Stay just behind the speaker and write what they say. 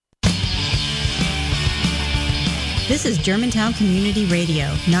This is Germantown Community Radio,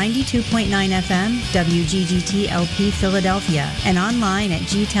 92.9 FM, WGGT LP Philadelphia, and online at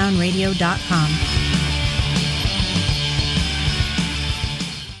gtownradio.com.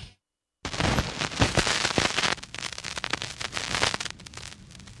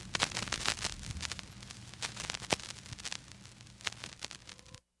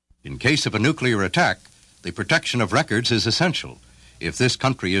 In case of a nuclear attack, the protection of records is essential if this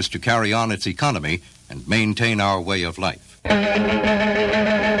country is to carry on its economy and maintain our way of life.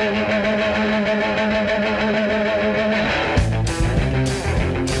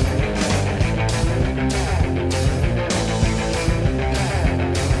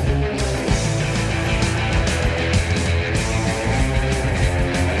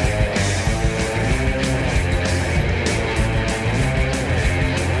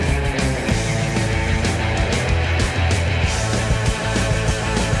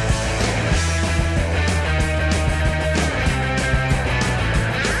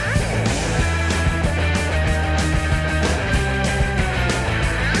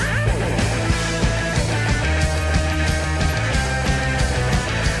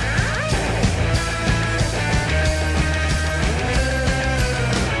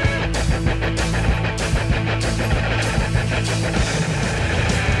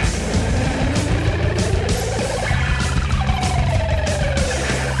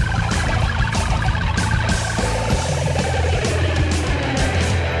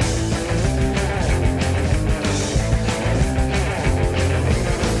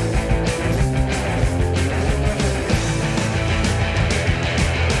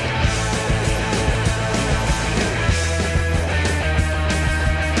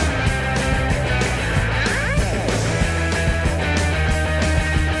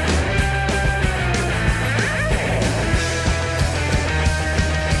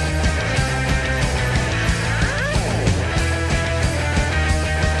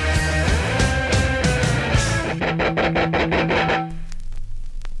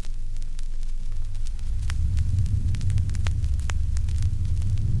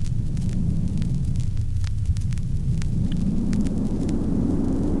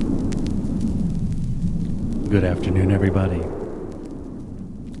 Good afternoon, everybody,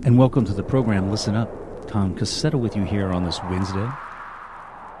 and welcome to the program Listen Up. Tom Cassetta with you here on this Wednesday,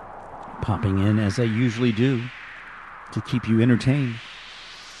 popping in as I usually do to keep you entertained,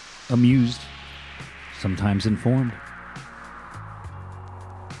 amused, sometimes informed.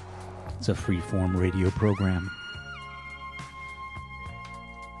 It's a free-form radio program.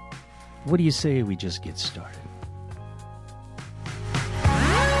 What do you say we just get started?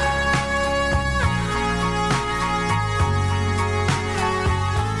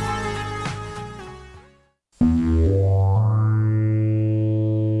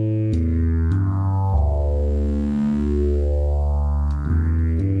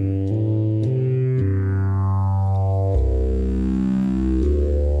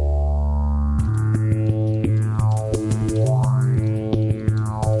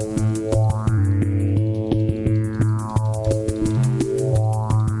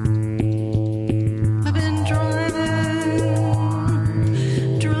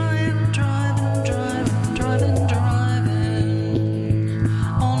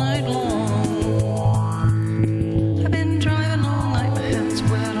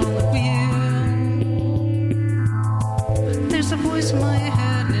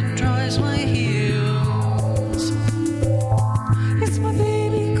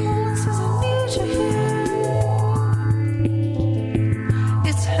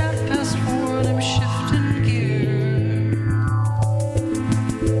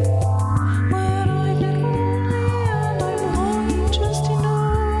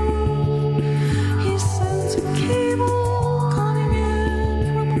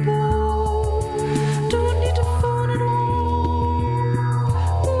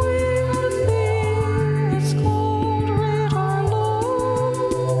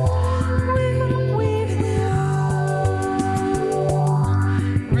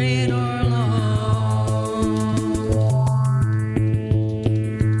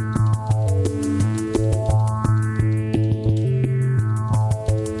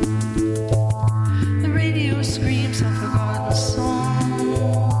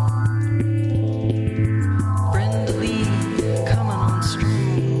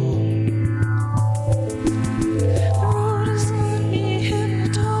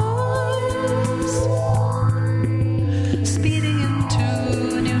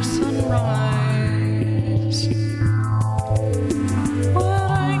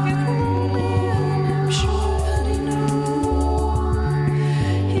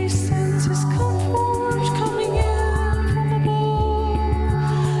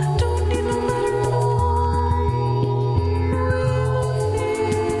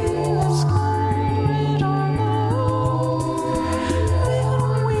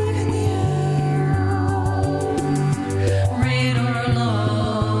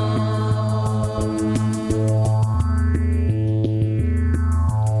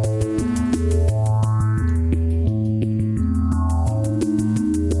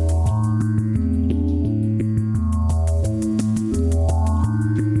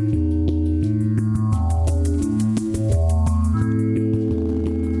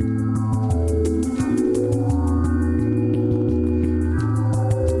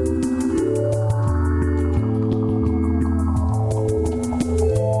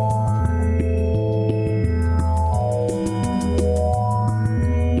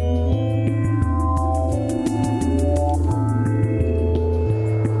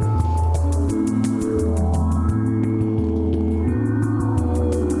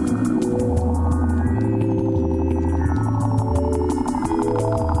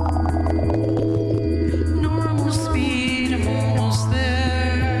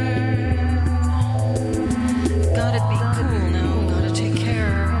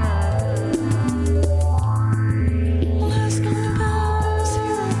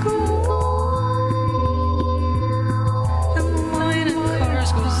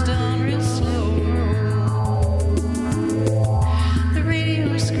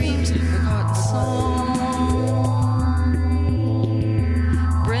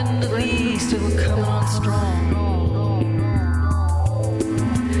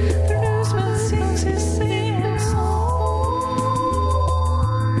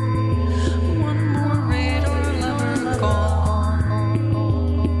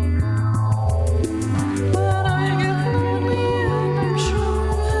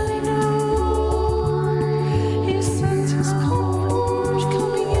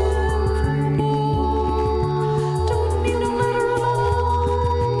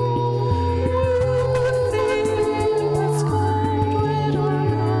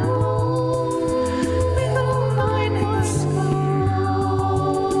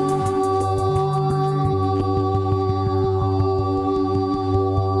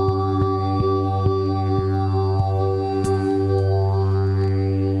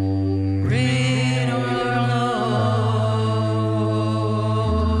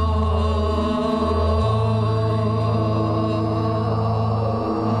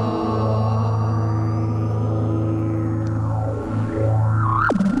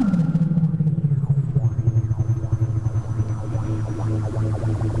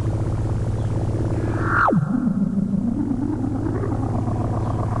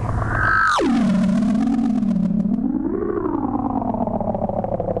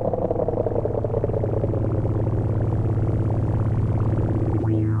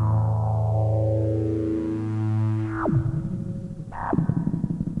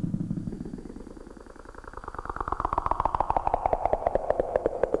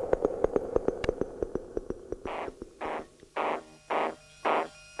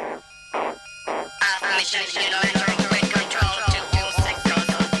 mission unilateral grid control to all sectors.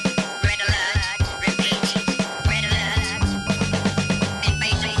 Red alert. Repeat. Red alert.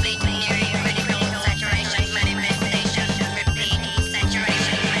 Invasion fleet nearing critical saturation manifestation. Repeat.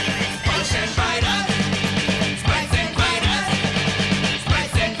 Saturation manifestation. Space invaders! Space invaders!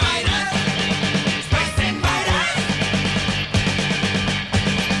 Space invaders!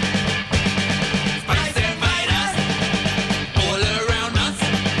 Space invaders! All around us.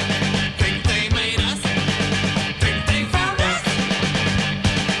 Think they made us.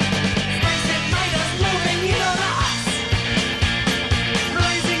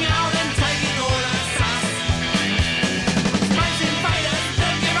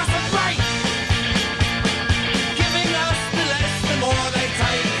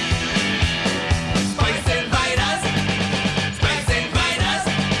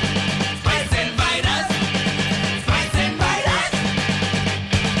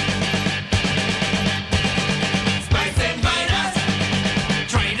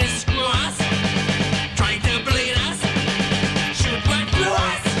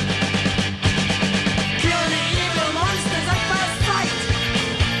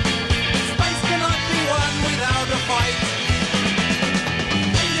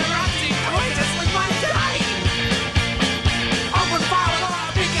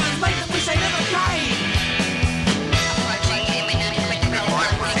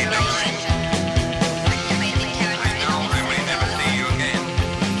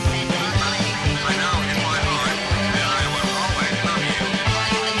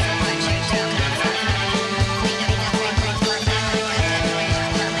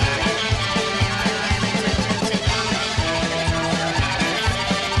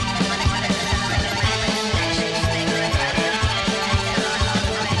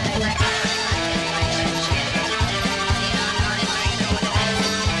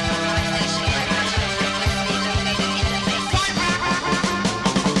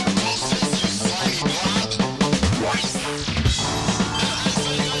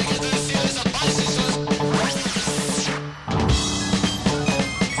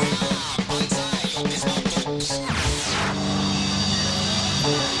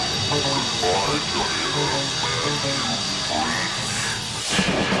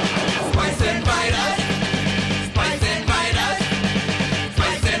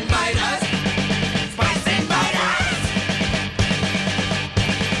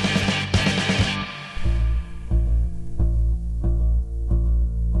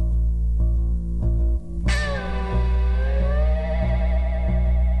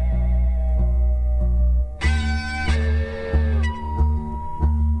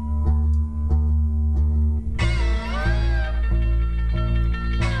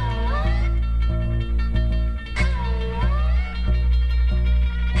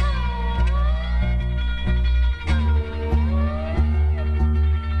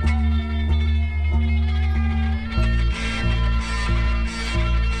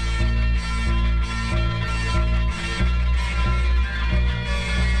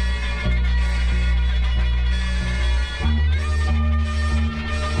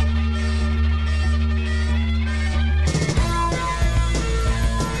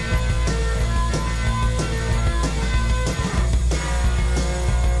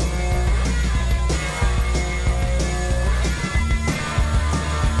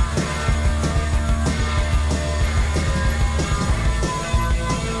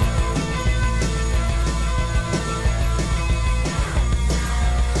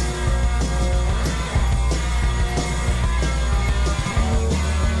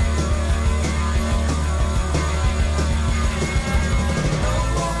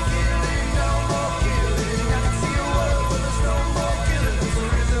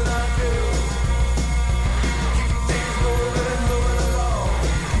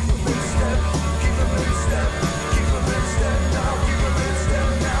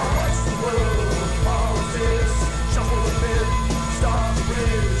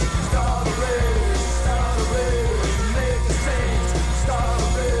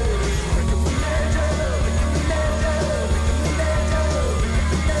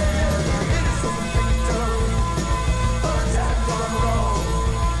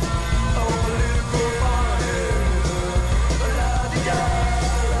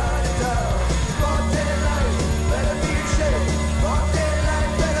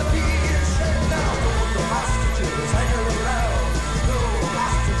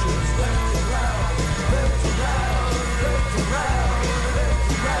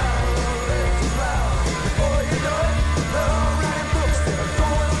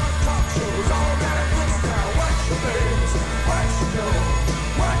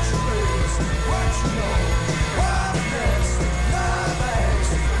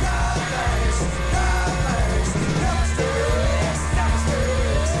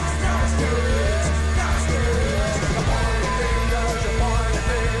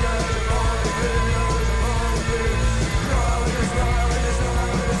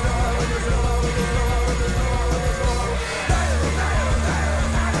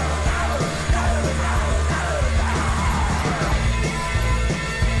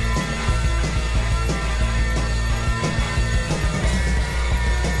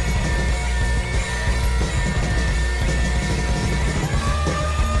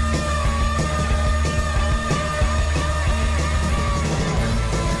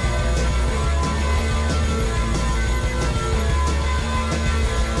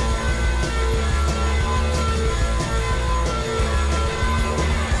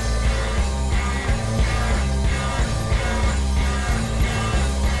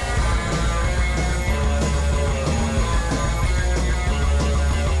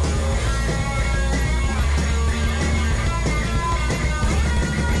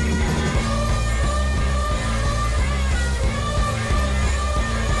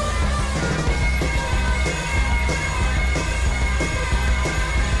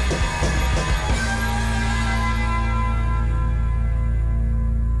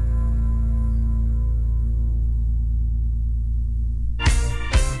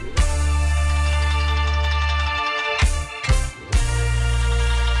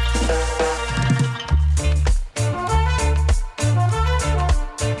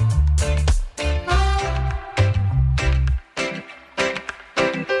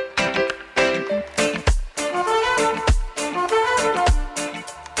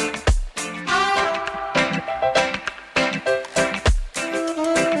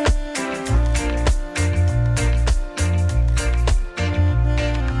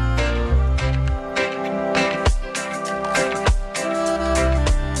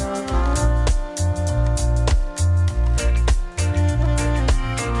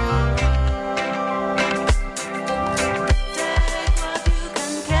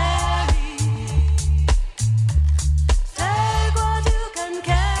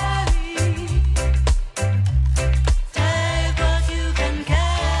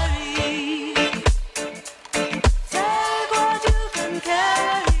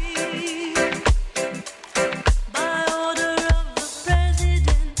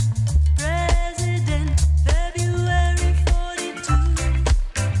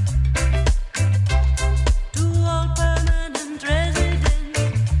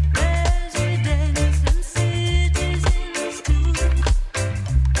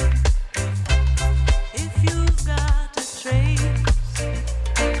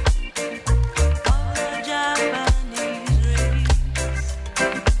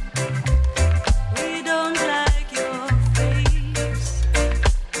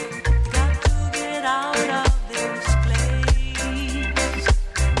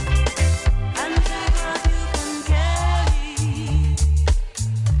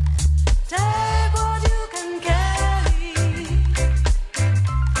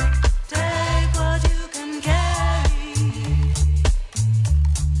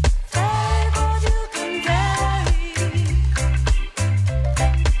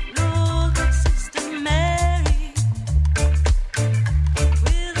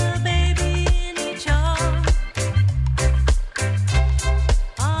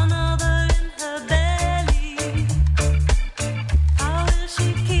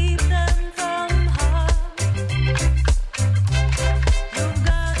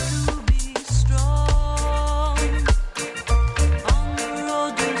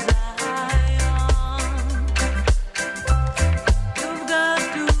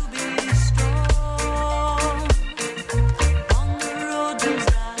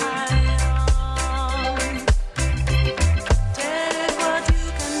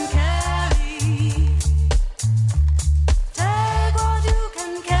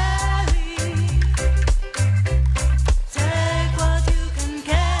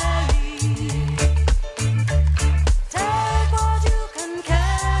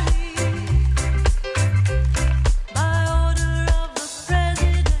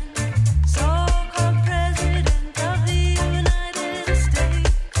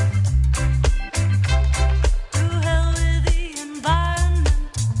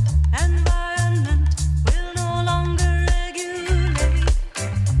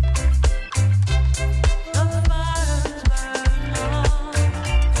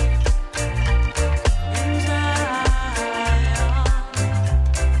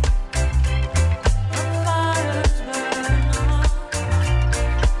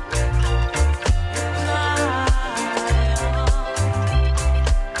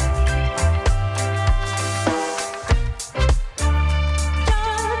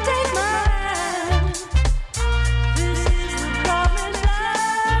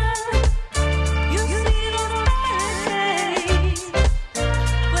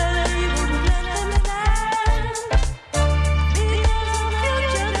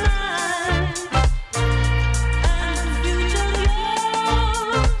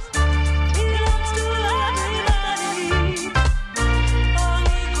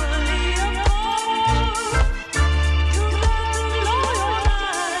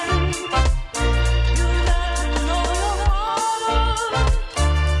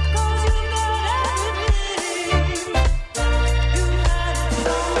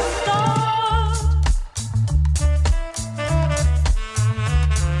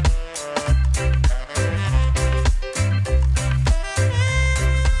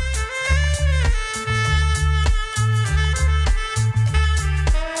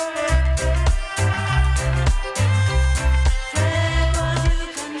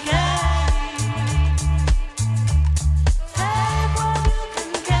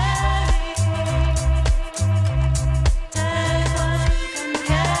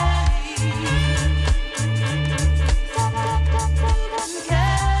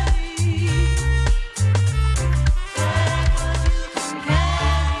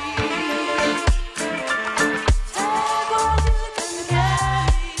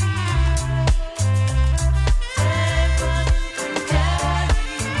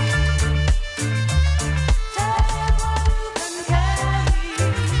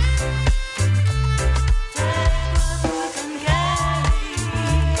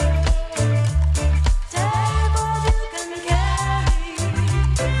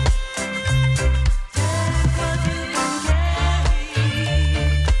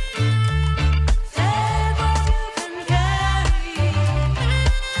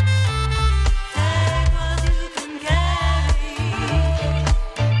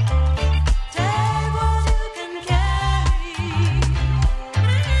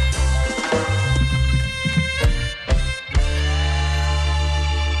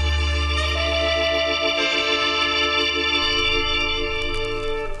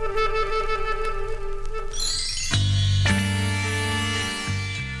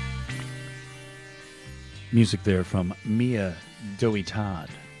 Music there from Mia Doey Todd.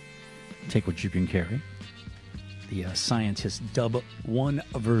 Take What You Can Carry. The Scientist Dub 1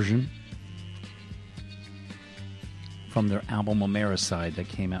 version from their album Americide that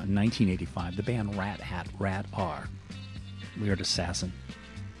came out in 1985. The band Rat Hat, Rat R. Weird Assassin.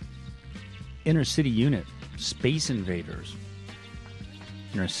 Inner City Unit, Space Invaders.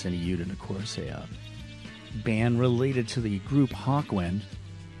 Inner City Unit, of course, a band related to the group Hawkwind.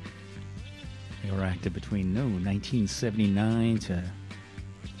 They were active between 1979 to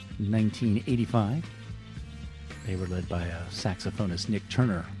 1985. They were led by saxophonist Nick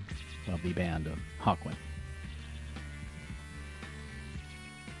Turner of the band Hawkwind.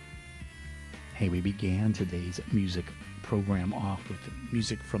 Hey, we began today's music program off with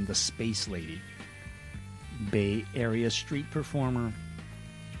music from the Space Lady, Bay Area street performer,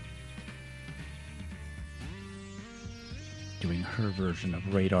 doing her version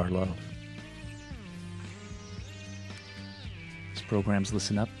of Radar Love. Programs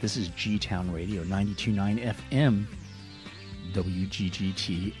Listen Up. This is G-Town Radio, 92.9 FM,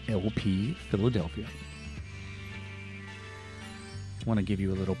 WGGT LP, Philadelphia. I want to give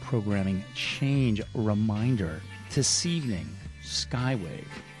you a little programming change reminder. This evening, Skywave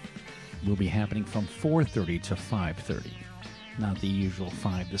will be happening from 4:30 to 5:30. Not the usual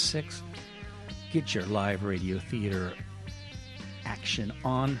 5 to 6. Get your live radio theater action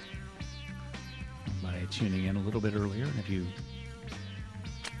on by tuning in a little bit earlier. And if you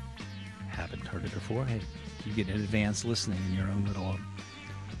haven't heard it before, hey, you get an advanced listening in your own little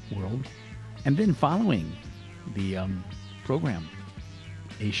world. And then following the program,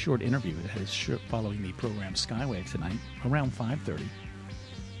 a short interview that is following the program Skywave tonight around 5:30.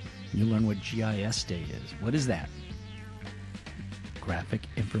 You'll learn what GIS Day is. What is that? Graphic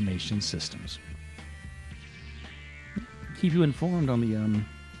Information Systems. Keep you informed on the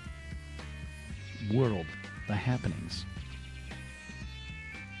world, the happenings.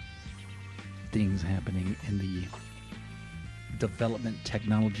 Things happening in the development,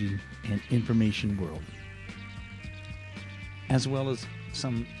 technology, and information world, as well as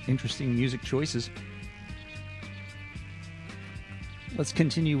some interesting music choices. Let's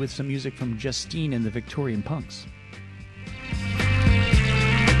continue with some music from Justine and the Victorian Punks.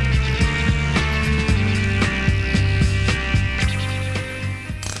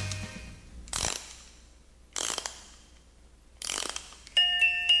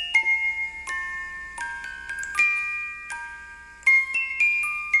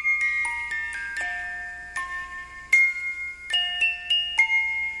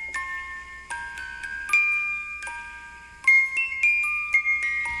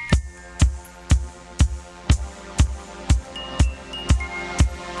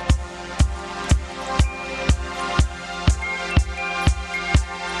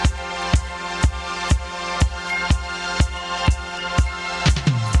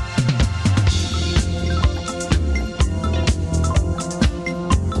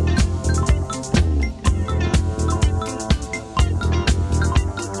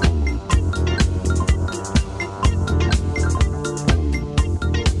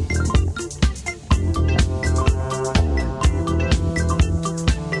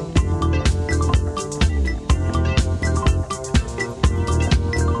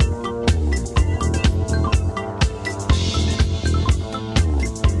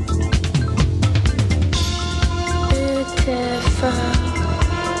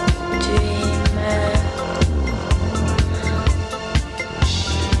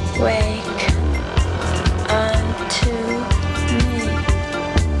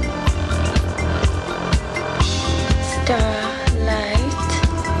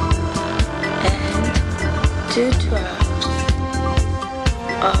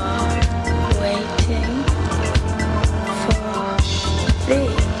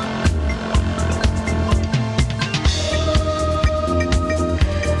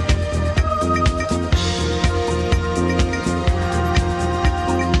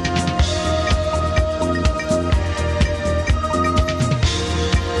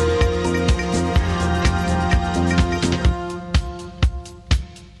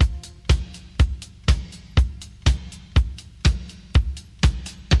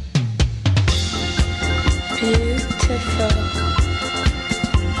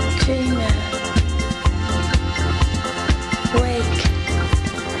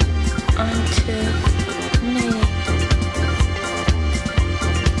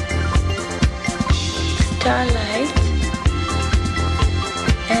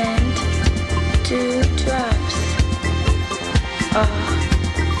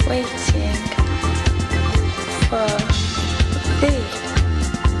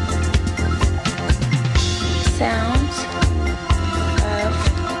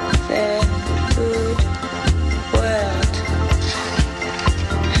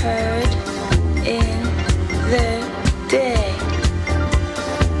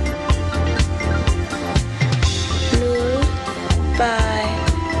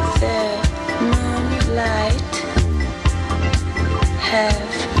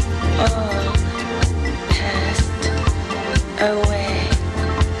 have all passed away.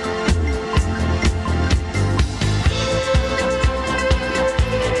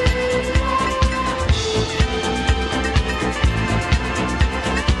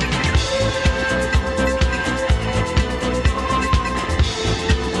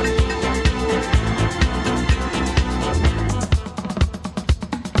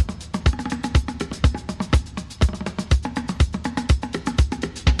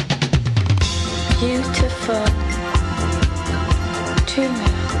 Beautiful tuna,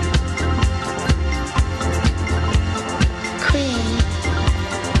 cream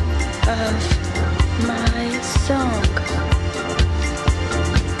of my song,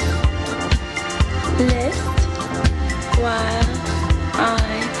 list while I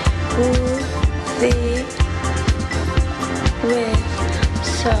woo thee with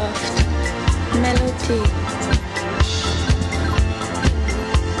soft melody.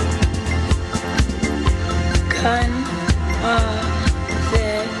 Gone are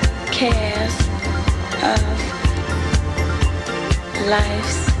the cares of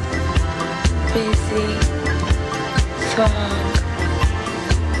life's busy throng.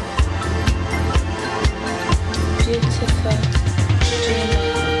 Beautiful dreamer.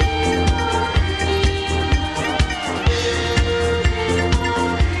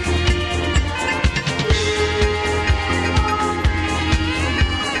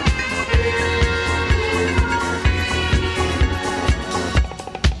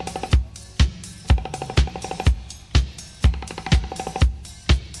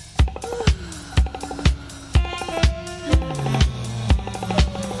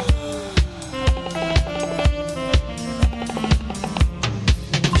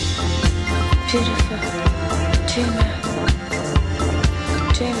 Beautiful dreamer,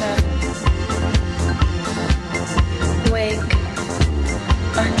 dreamer, wake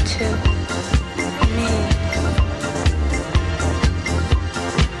unto me.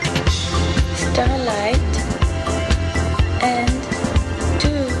 Starlight and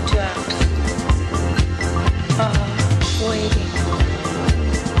dewdrops are waiting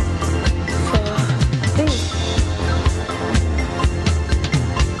for thee.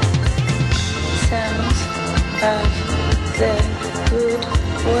 Sounds of the good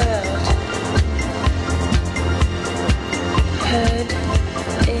world heard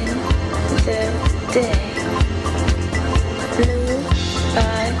in the day, blue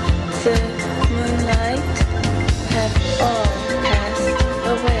by the moonlight, have all passed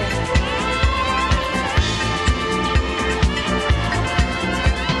away.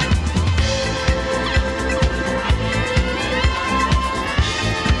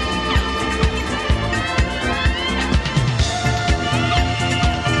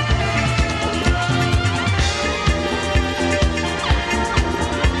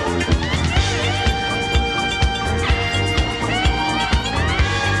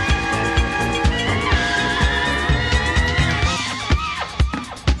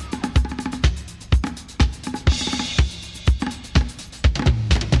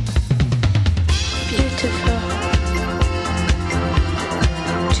 Beautiful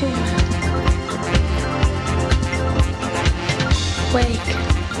dreamer, wake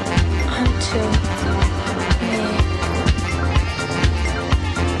unto me.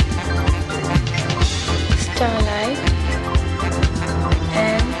 Starlight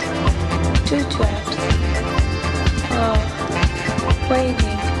and dewdrops are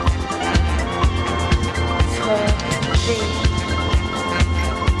waiting for thee.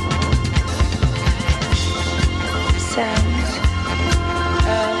 Sounds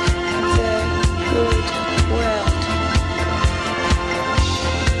of the good world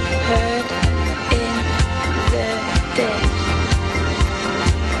heard in the day,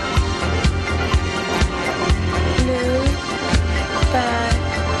 blue by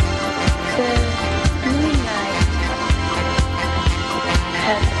the moonlight,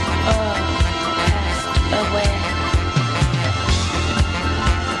 have all passed away.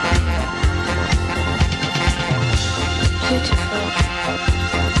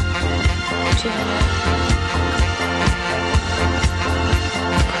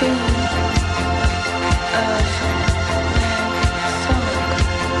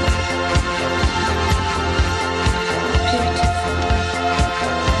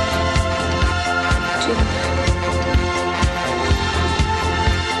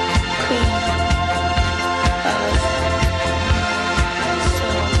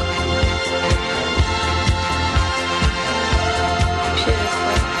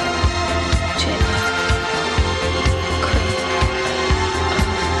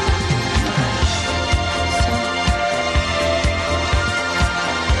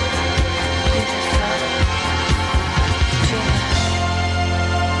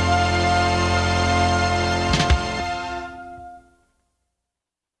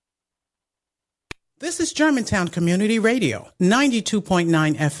 is Germantown Community Radio,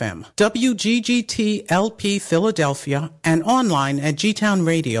 92.9 FM, WGGT LP Philadelphia, and online at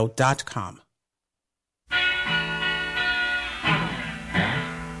gtownradio.com.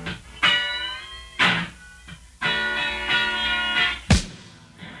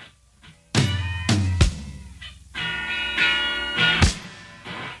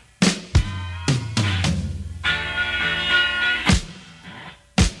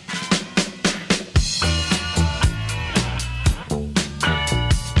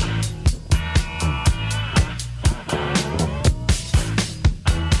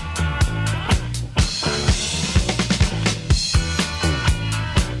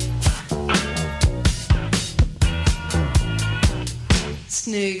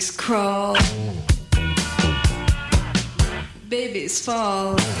 Snakes crawl, babies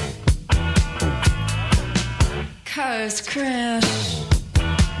fall, cars crash,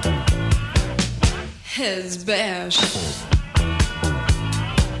 heads bash.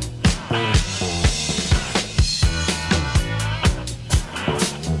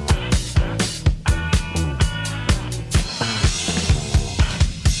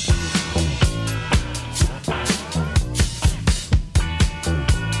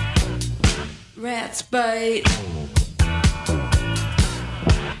 Rats bite,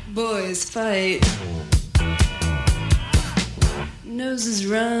 boys fight, noses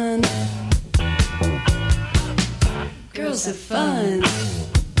run, girls have fun.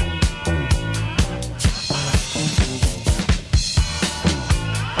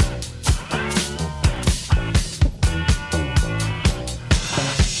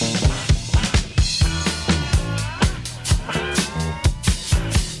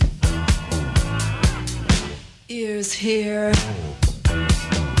 Ears hear,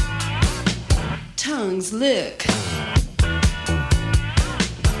 tongues lick,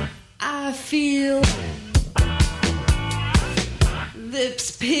 I feel,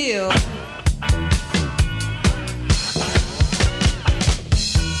 lips peel.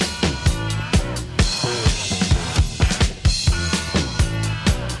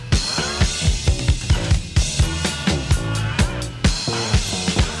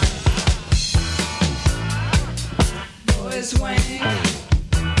 Wank,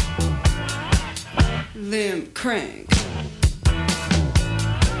 limp crank,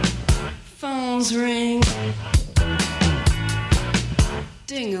 phones ring,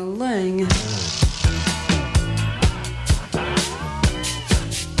 ding-a-ling.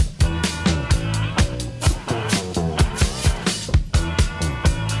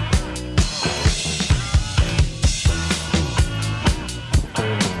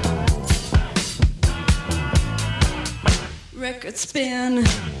 Record spin,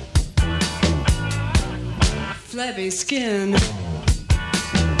 flabby skin,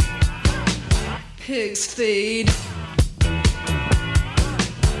 pigs feed,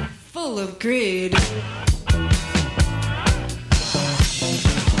 full of greed.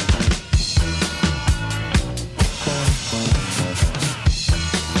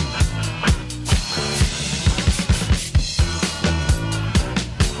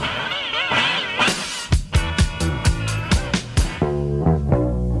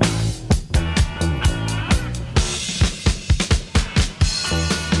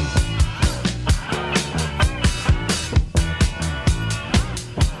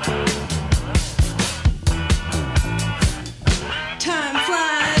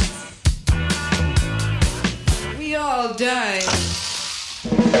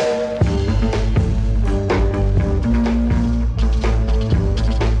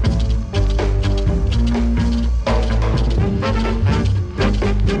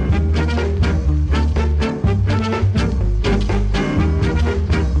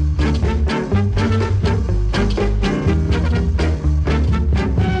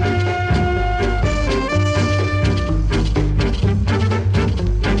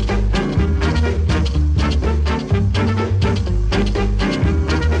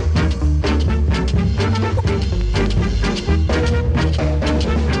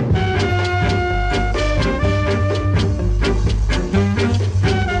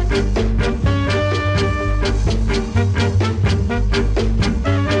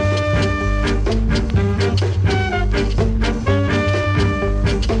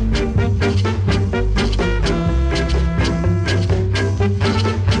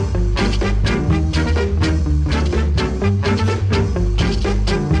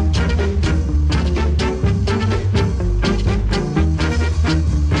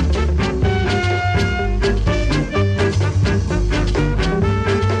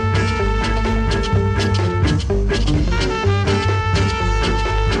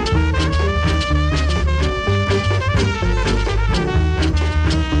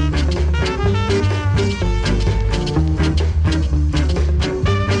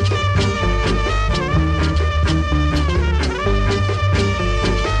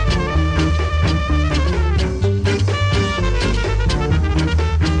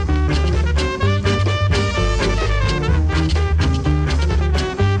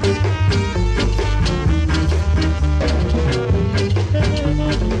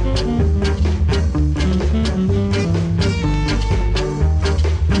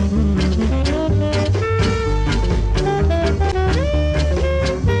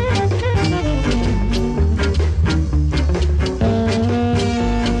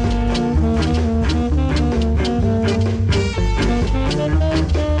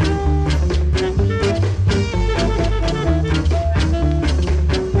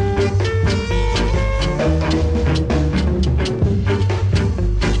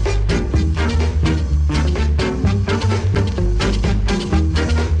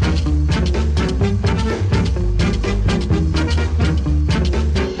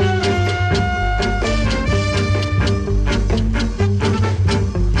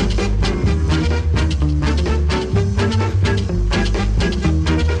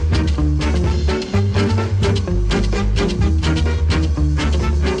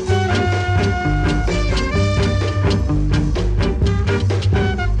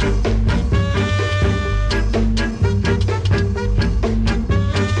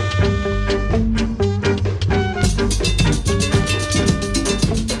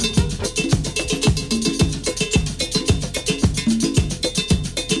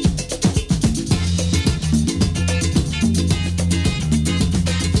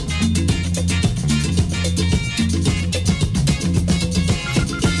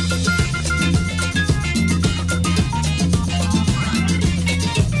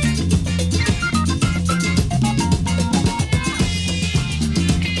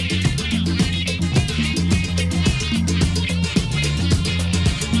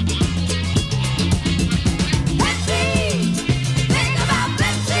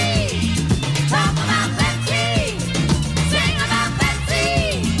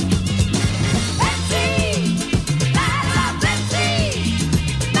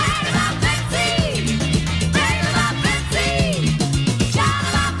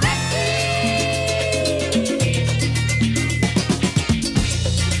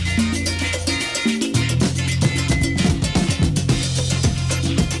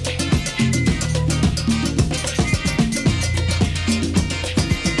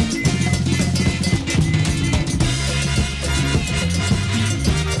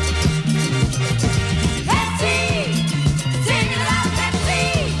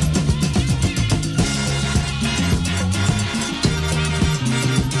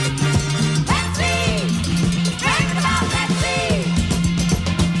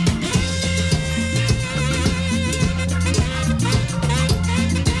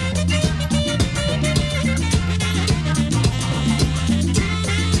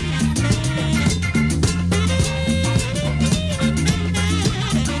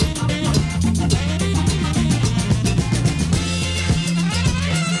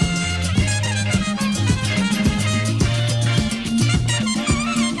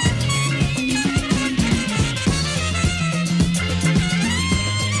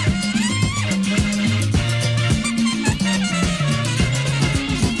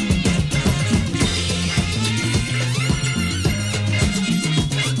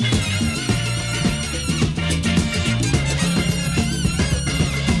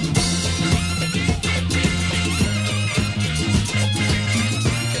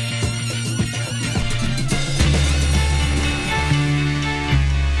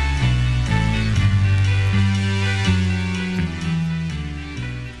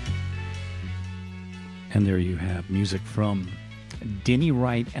 And there you have music from Denny,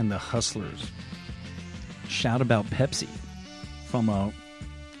 Wright, and the Hustlers. Shout About Pepsi from a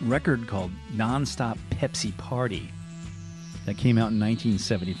record called Nonstop Pepsi Party that came out in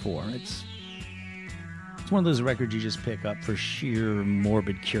 1974. It's one of those records you just pick up for sheer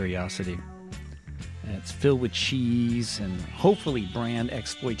morbid curiosity. And it's filled with cheese and hopefully brand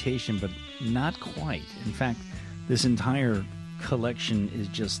exploitation, but not quite. In fact, this entire collection is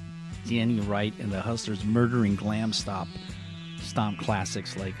just Denny, Wright, and the Hustlers murdering glam stomp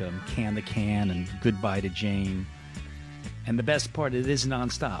classics like Can the Can and Goodbye to Jane. And the best part, it is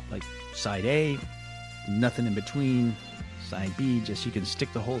nonstop. Like side A, nothing in between. Side B, just you can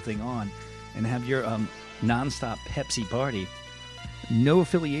stick the whole thing on and have your nonstop Pepsi party. No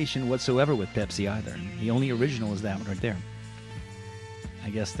affiliation whatsoever with Pepsi either. The only original is that one right there.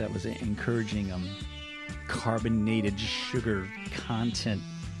 I guess that was encouraging carbonated sugar content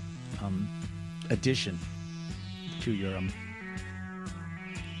addition to your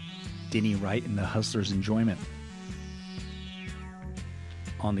Denny, Wright, and the Hustlers' enjoyment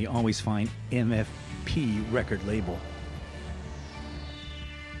on the always fine MFP record label.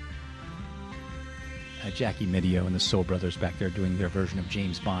 Jackie Mittoo and the Soul Brothers back there doing their version of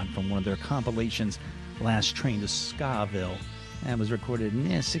James Bond from one of their compilations, Last Train to Skaville. That was recorded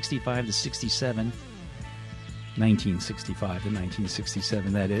in 65 to 67. 1965 to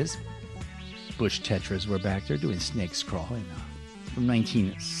 1967, that is. Bush Tetras were back there doing Snakes Crawling. From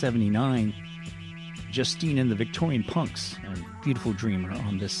 1979, Justine and the Victorian Punks, a beautiful dreamer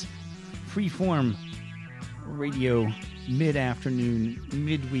on this freeform radio mid-afternoon,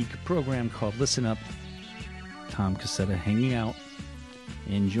 midweek program called Listen Up. Tom Cassetta hanging out,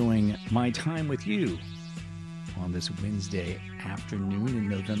 enjoying my time with you on this Wednesday afternoon in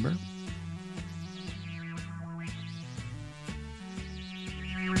November.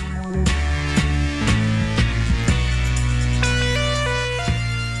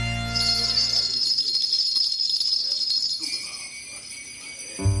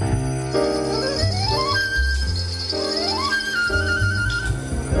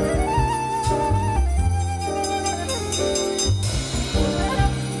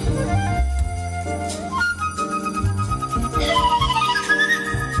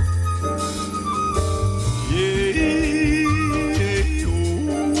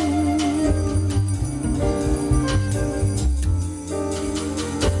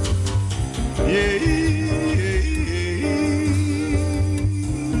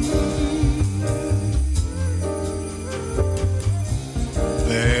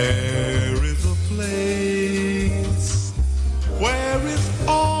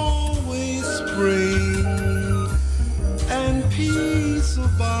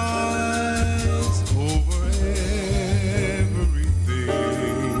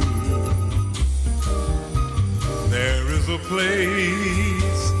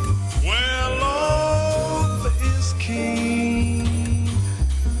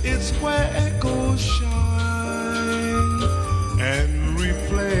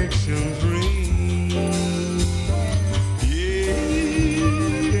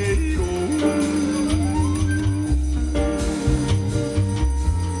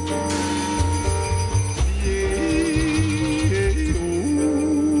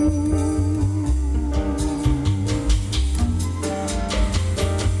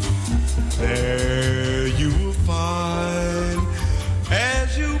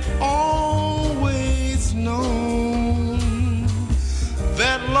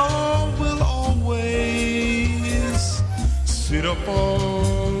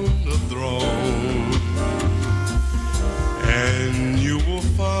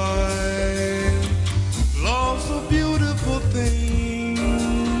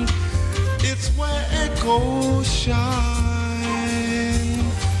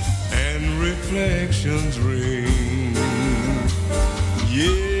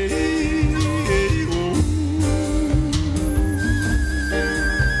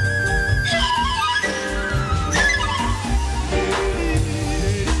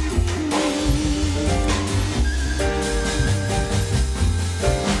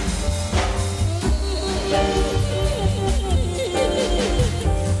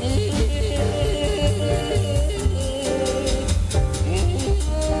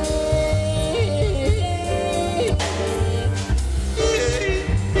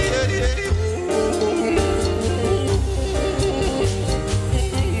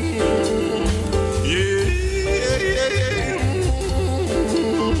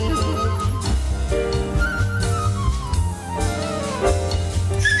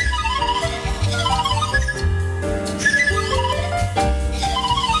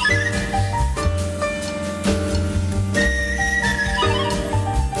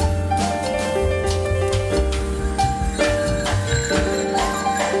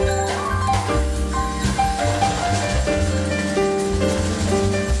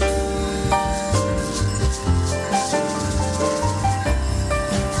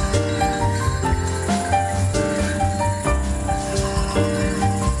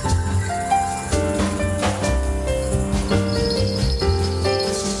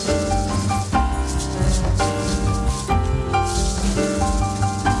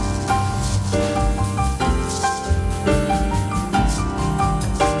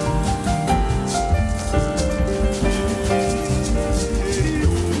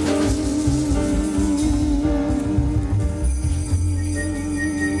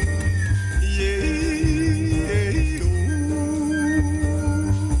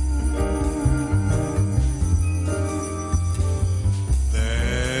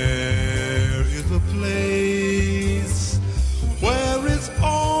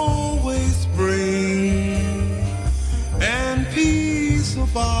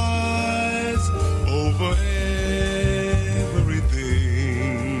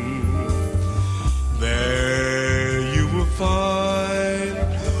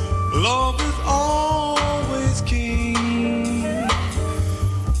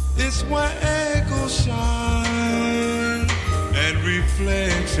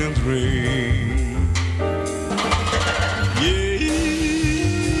 ocean's rain. Yeah,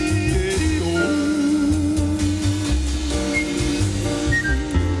 oh.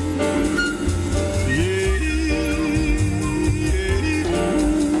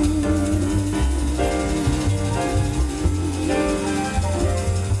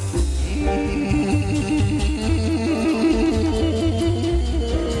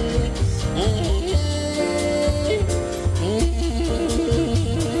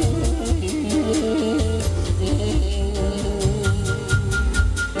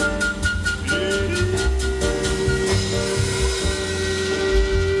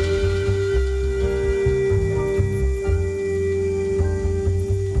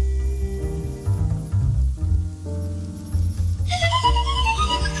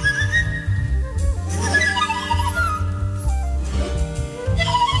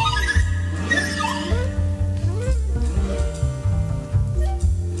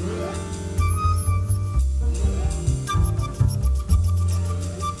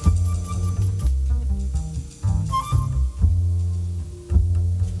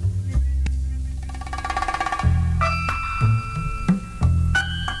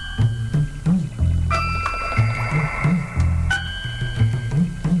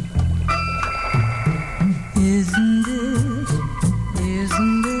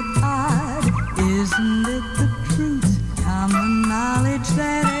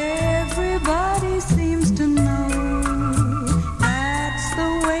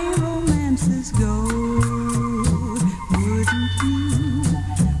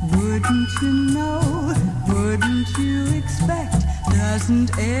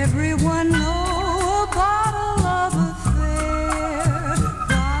 Doesn't everyone know a bottle of affair?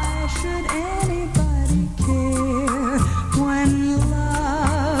 Why should anybody care? When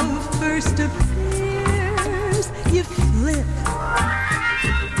love first appears, you flip,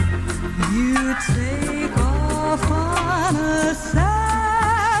 you take off on a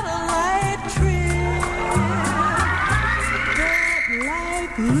satellite trip. But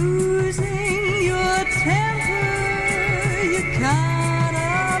like losing your temper, you count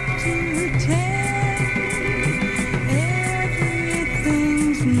up to 10.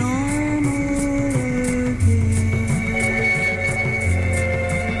 Everything's normal again.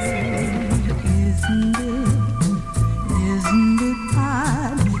 Isn't it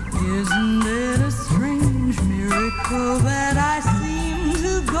odd? Isn't it a strange miracle that I seem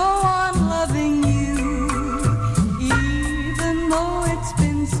to go on loving you, even though it's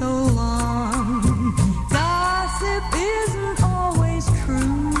been so long? Gossip isn't always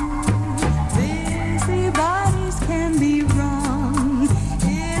true. Busybodies can be wrong.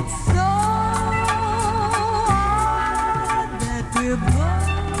 It's so odd that we're both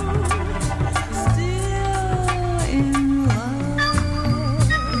still in love.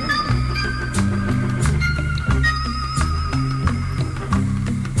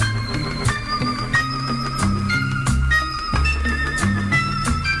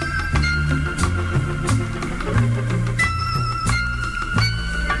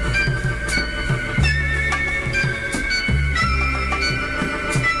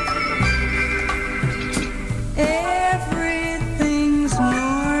 Everything's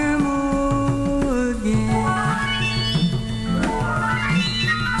normal again.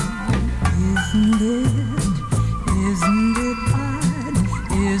 Isn't it odd?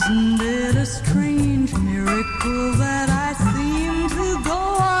 Isn't it a strange miracle that I seem to go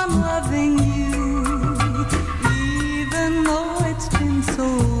on loving you, even though it's been so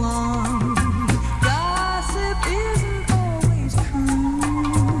long? Gossip isn't always true.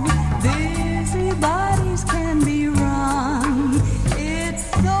 Busybodies can be wrong. It's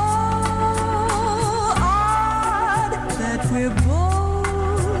so odd that we're both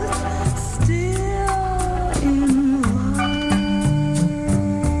still in love.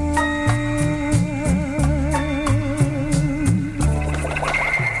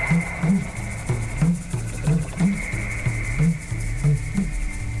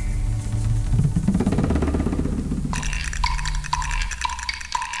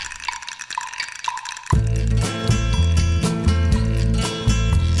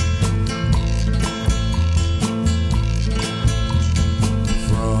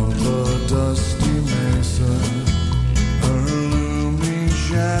 From the dusty mesa, a looming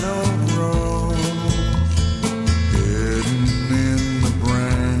shadow grows, hidden in the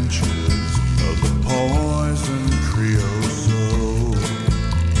branches of the poison creosote.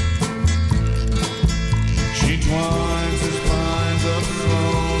 She twines her spines up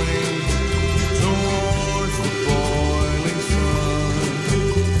slowly towards the boiling sun,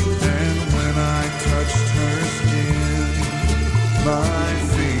 and when I touched her skin, my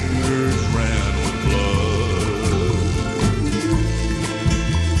fingers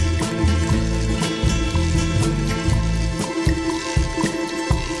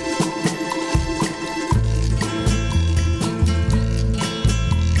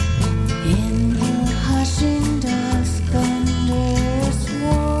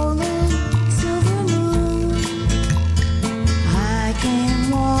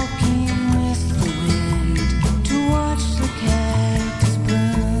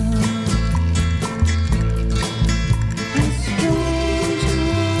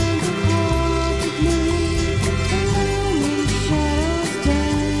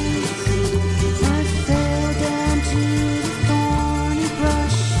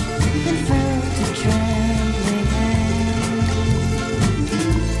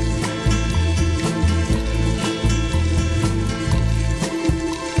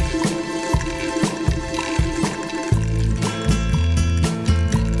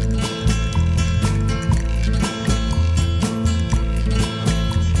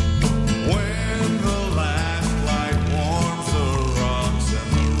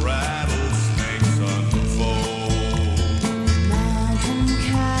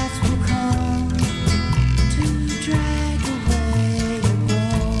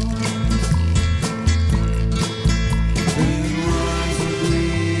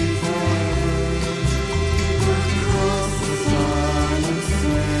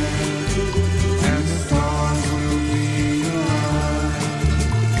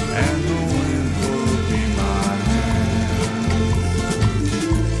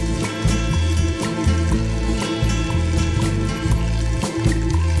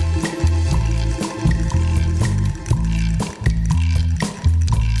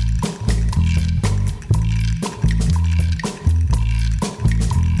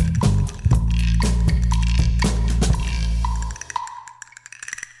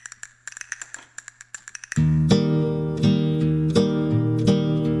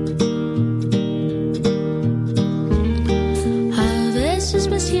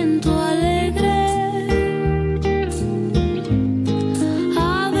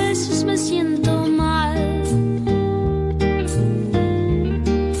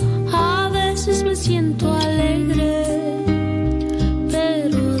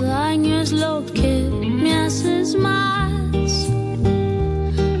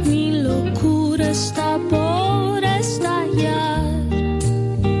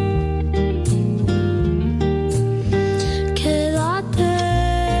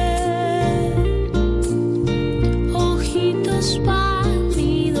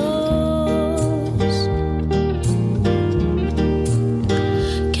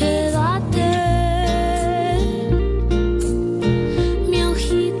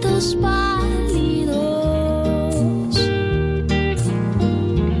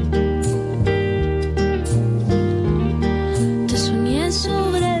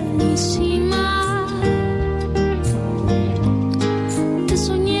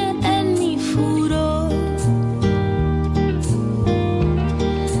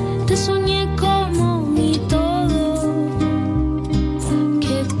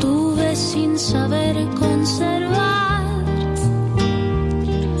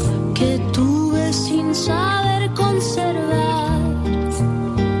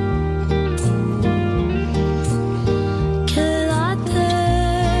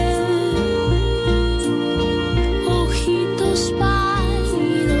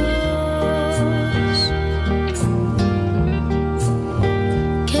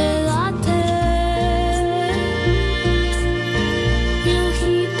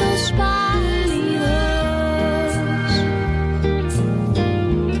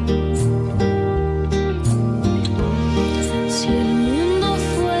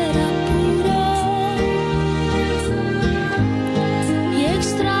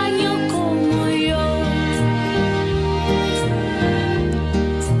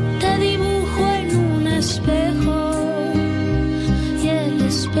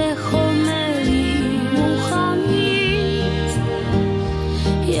espejo me dibuja a mí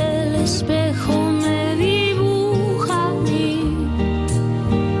y el espejo me dibuja a mí.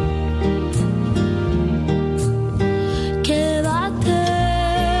 Quédate,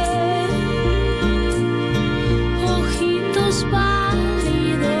 ojitos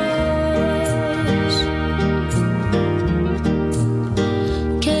pálidos.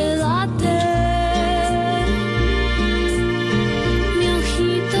 Quédate, mi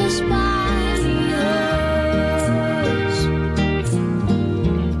ojitos pálidos.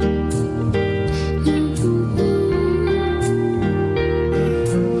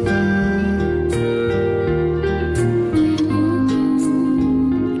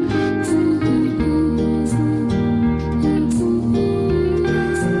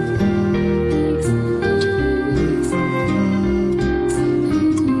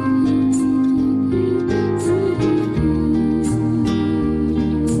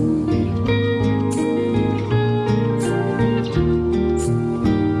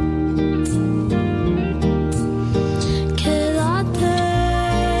 Quédate,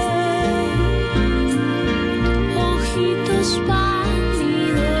 ojitos pálidos.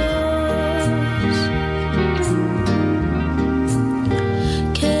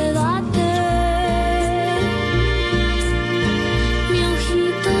 Quédate, mi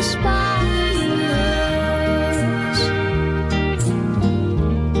ojitos pálidos.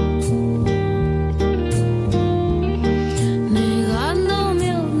 Negándome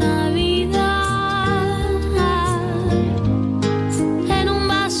una vida, en un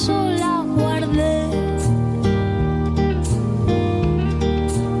vaso la guardé.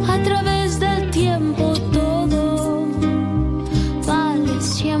 A través del tiempo todo vale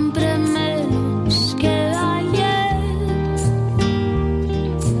siempre menos que el ayer.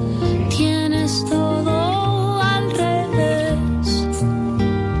 Tienes todo al revés.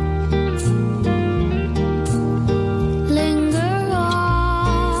 Linger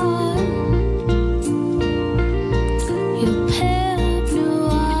on, your pale blue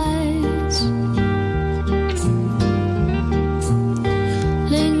eyes.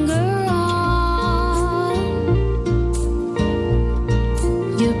 Linger on,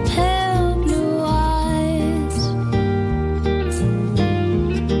 your pale blue eyes.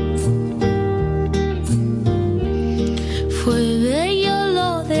 Fue bello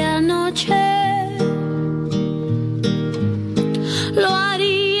lo de anoche, lo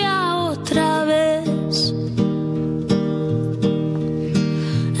haría otra vez.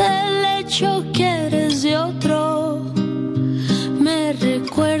 El hecho que eres de otro me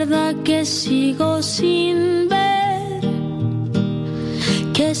recuerda que sigo sin ver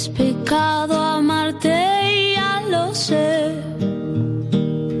que es pecado amarte y ya lo sé.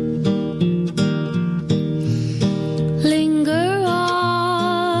 Linger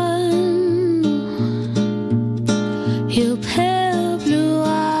on, your pale blue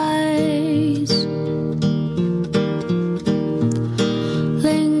eyes.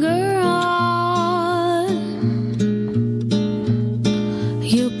 Linger on,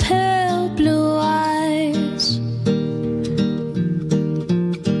 your pale blue eyes.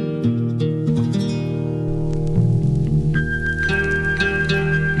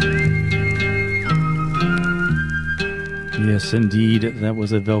 Yes, indeed, that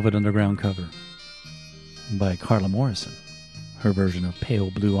was a Velvet Underground cover by Carla Morrison, her version of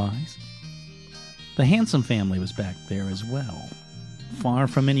Pale Blue Eyes. The Handsome Family was back there as well. Far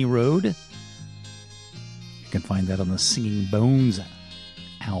From Any Road. You can find that on the Singing Bones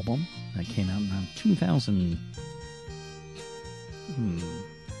album that came out in 2000.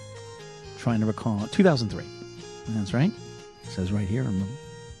 Trying to recall. 2003. That's right. It says right here in the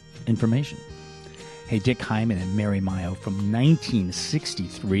information. Hey, Dick Hyman and Mary Mayo from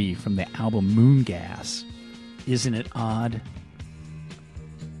 1963 from the album Moongas. Isn't it odd?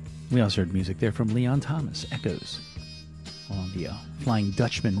 We also heard music there from Leon Thomas, Echoes, on the Flying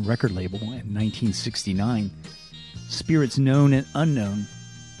Dutchman record label in 1969. Spirits Known and Unknown.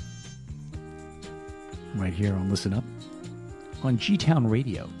 Right here on Listen Up. On G-Town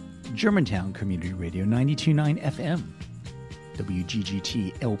Radio, Germantown Community Radio, 92.9 FM,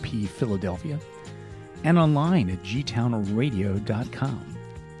 WGGT LP Philadelphia, and online at gtownradio.com.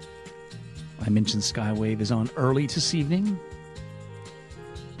 I mentioned Skywave is on early this evening.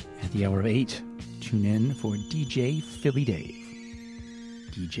 At the hour of 8, tune in for DJ Philly Dave.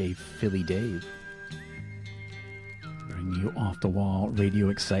 DJ Philly Dave. Bring you off-the-wall radio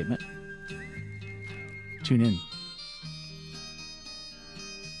excitement. Tune in.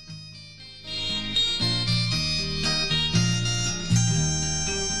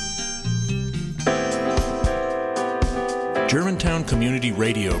 Germantown Community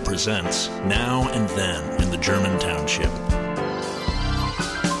Radio presents Now and Then in the German Township.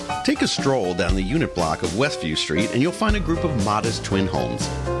 Take a stroll down the unit block of Westview Street and you'll find a group of modest twin homes.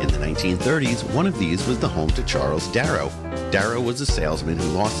 In the 1930s, one of these was the home to Charles Darrow. Darrow was a salesman who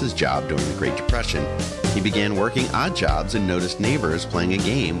lost his job during the Great Depression. He began working odd jobs and noticed neighbors playing a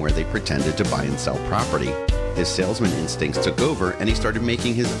game where they pretended to buy and sell property. His salesman instincts took over and he started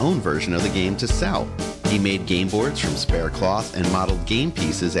making his own version of the game to sell. He made game boards from spare cloth and modeled game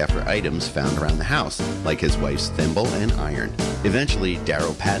pieces after items found around the house, like his wife's thimble and iron. Eventually,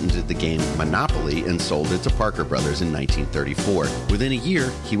 Darrow patented the game Monopoly and sold it to Parker Brothers in 1934. Within a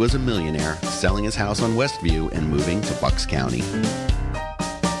year, he was a millionaire, selling his house on Westview and moving to Bucks County.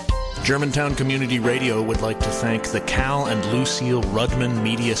 Germantown Community Radio would like to thank the Cal and Lucille Rudman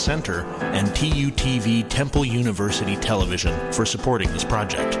Media Center and TUTV Temple University Television for supporting this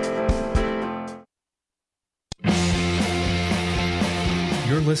project.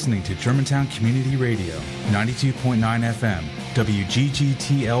 You're listening to Germantown Community Radio, 92.9 FM,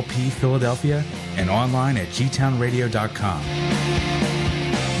 WGGT-LP Philadelphia, and online at gtownradio.com.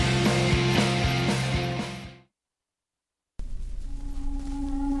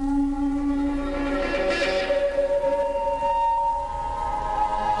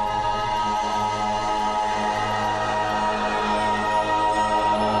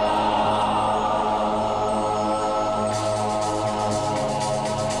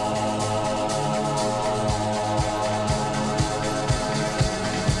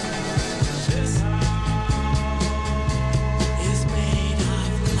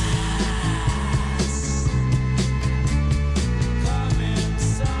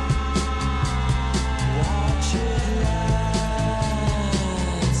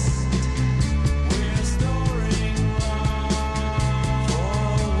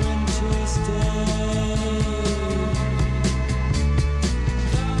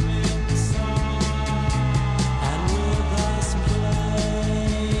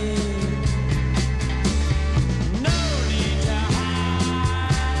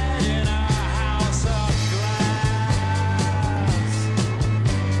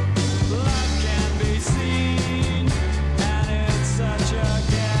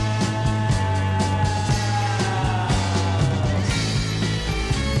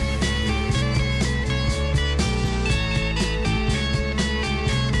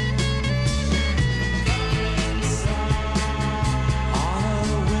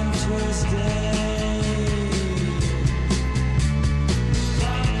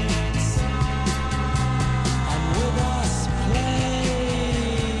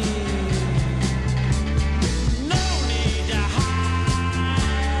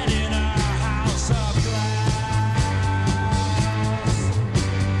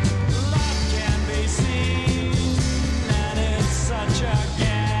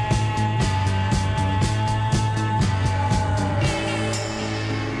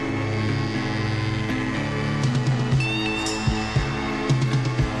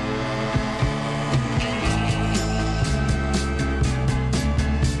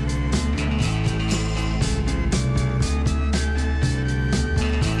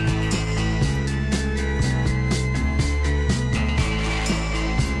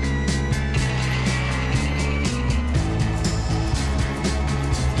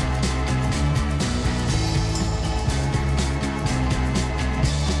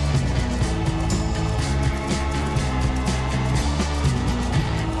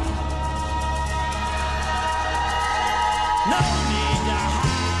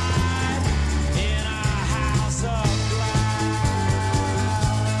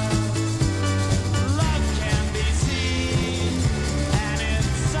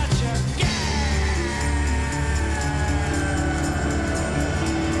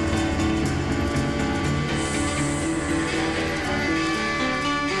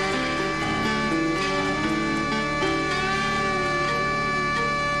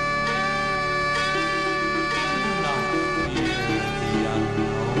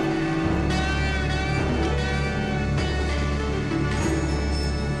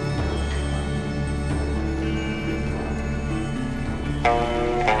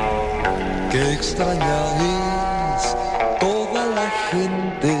 Qué extraña es toda la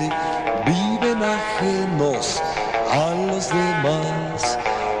gente, viven ajenos a los demás.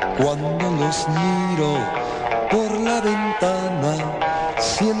 Cuando los miro por la ventana,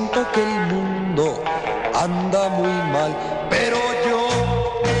 siento que el mundo anda muy mal, pero yo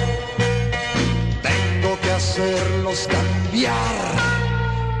tengo que hacerlos cambiar,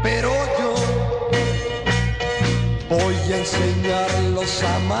 pero yo voy a enseñarlos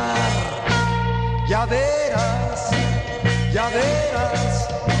a amar. Ya verás ya verás,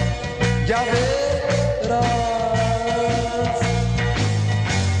 ya verás.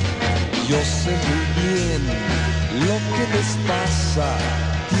 Yo sé muy bien lo que les pasa,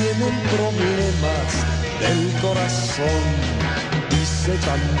 tienen problemas del corazón. Y sé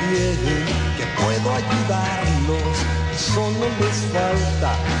también que puedo ayudarlos, solo les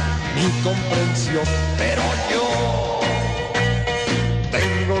falta mi comprensión. Pero yo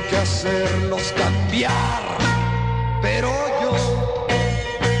tengo que hacerlos cambiar, pero yo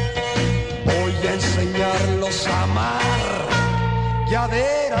voy a enseñarlos a amar. Ya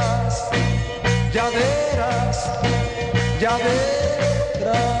verás, ya verás, ya verás.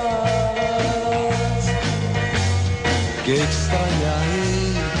 Qué extraña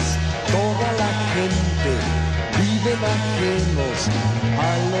es toda la gente, viven ajenos a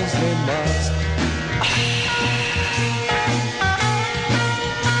los demás.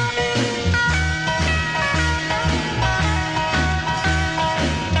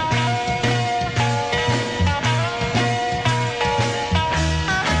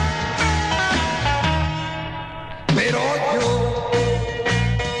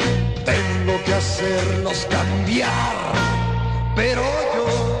 Hacerlos cambiar, pero yo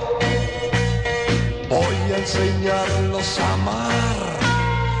voy a enseñarlos a amar.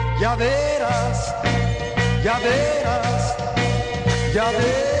 Ya verás, ya verás, ya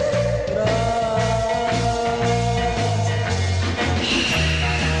verás.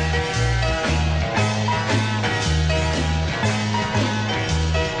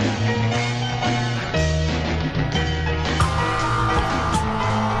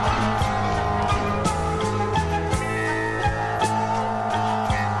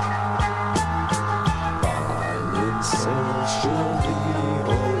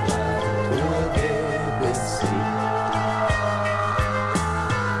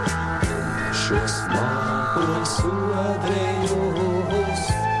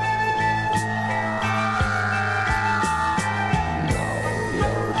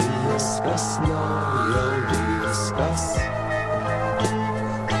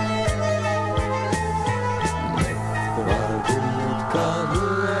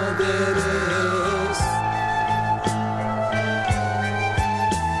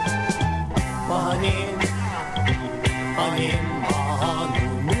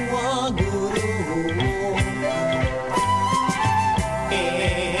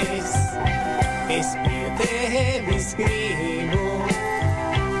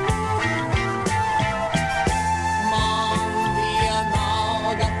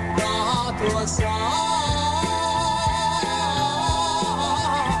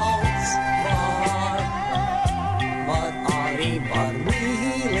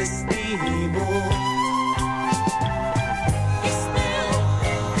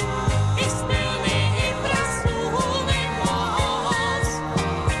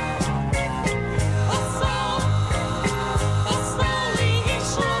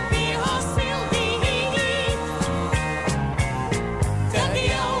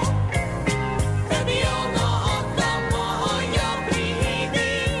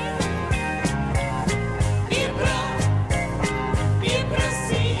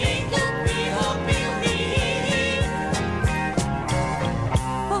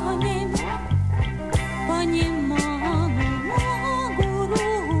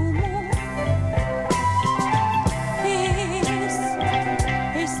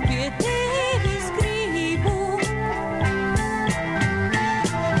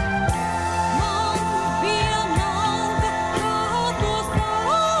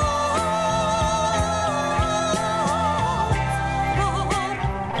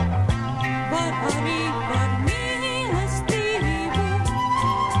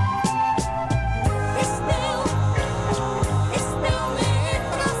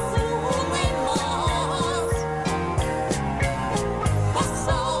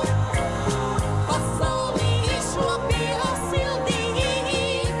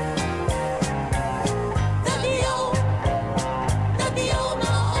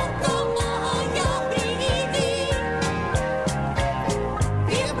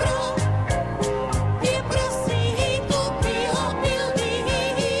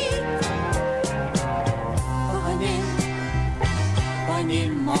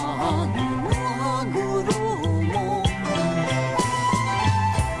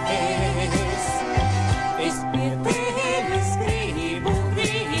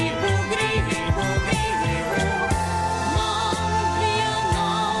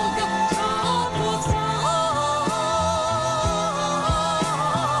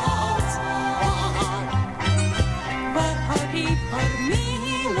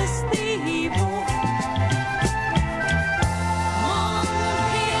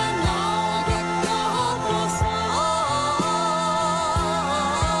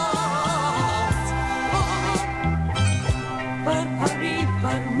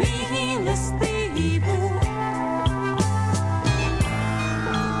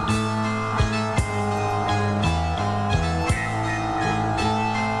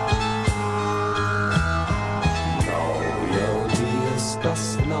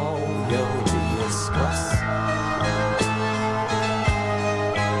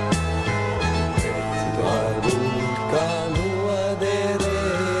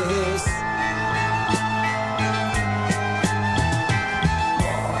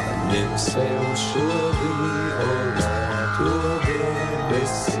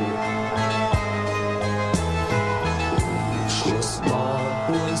 Šos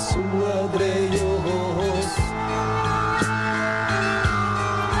mākoņus odrējos.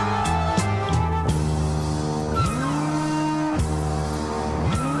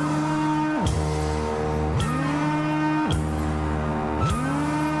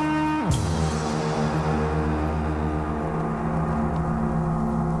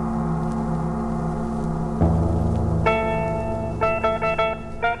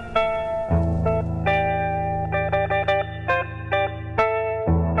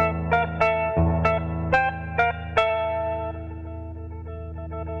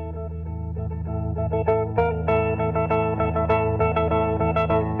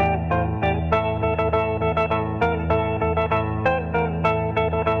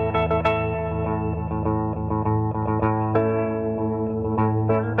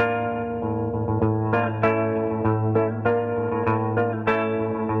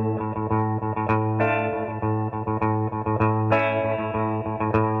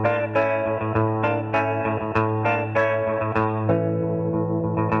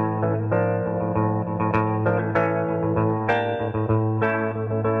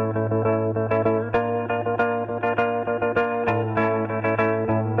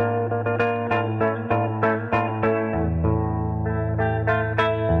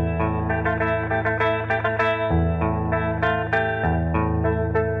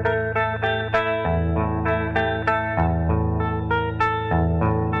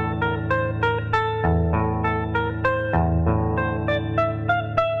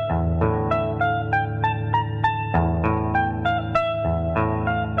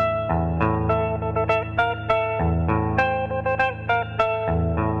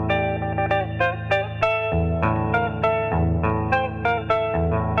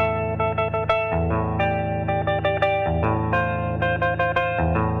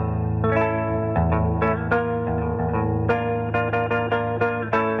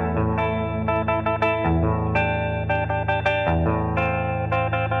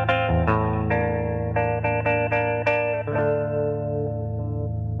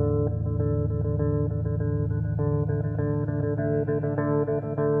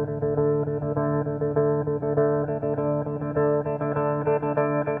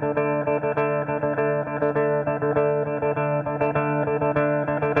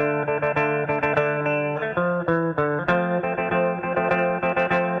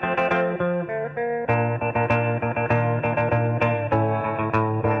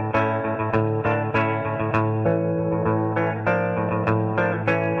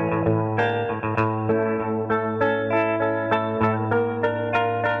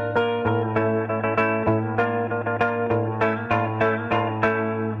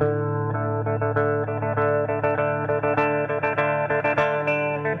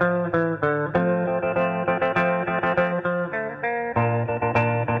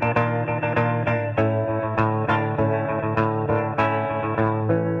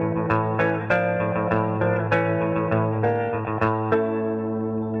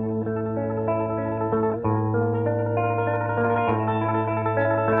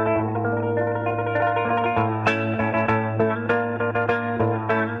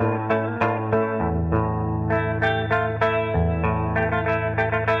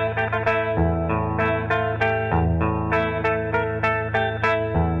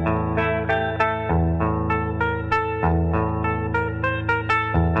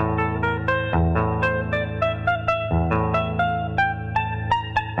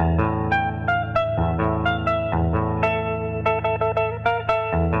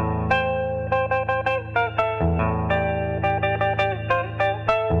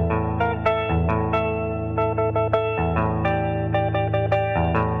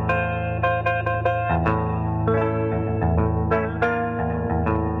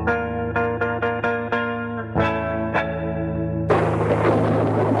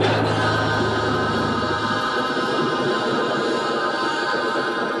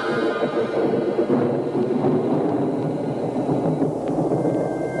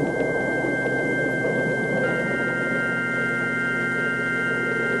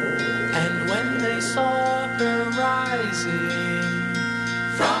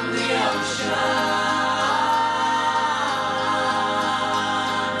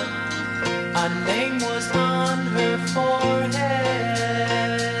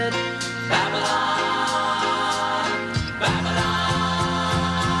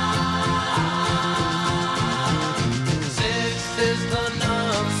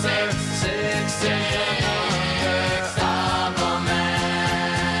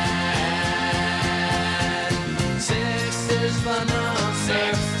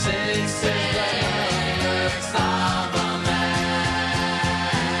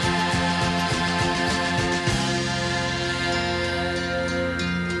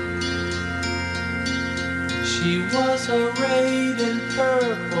 was arrayed in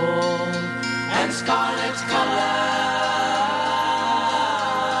purple and scarlet color,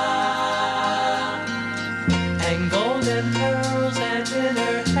 and golden pearls, and in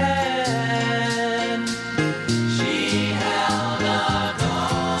her hand she held a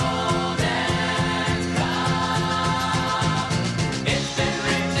golden cup. It's been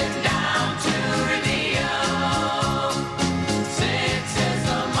written down to reveal 6 is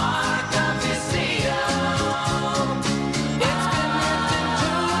the mark of his seal. It's been written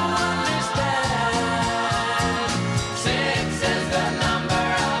to understand 6 is the number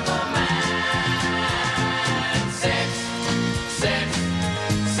of a man. 6, 6,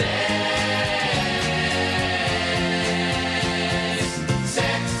 6.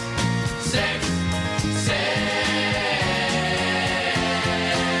 6, 6,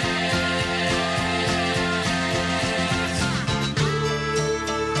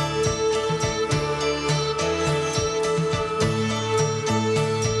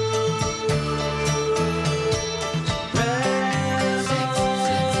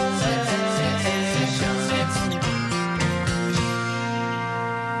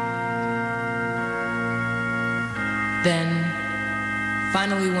 Then,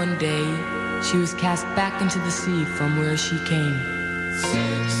 finally one day, she was cast back into the sea from where she came,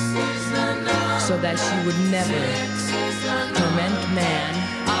 so that she would never torment man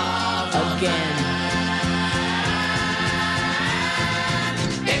again.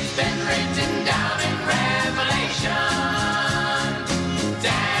 It's been written down in Revelation,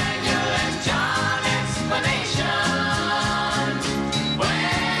 Daniel and John explanation. When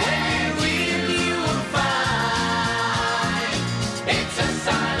you read, you will find it's a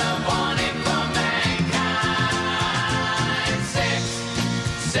sign of warning for mankind. 6,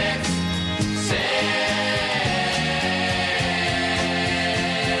 6, 6,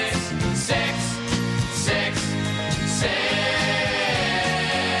 6, 6, 6.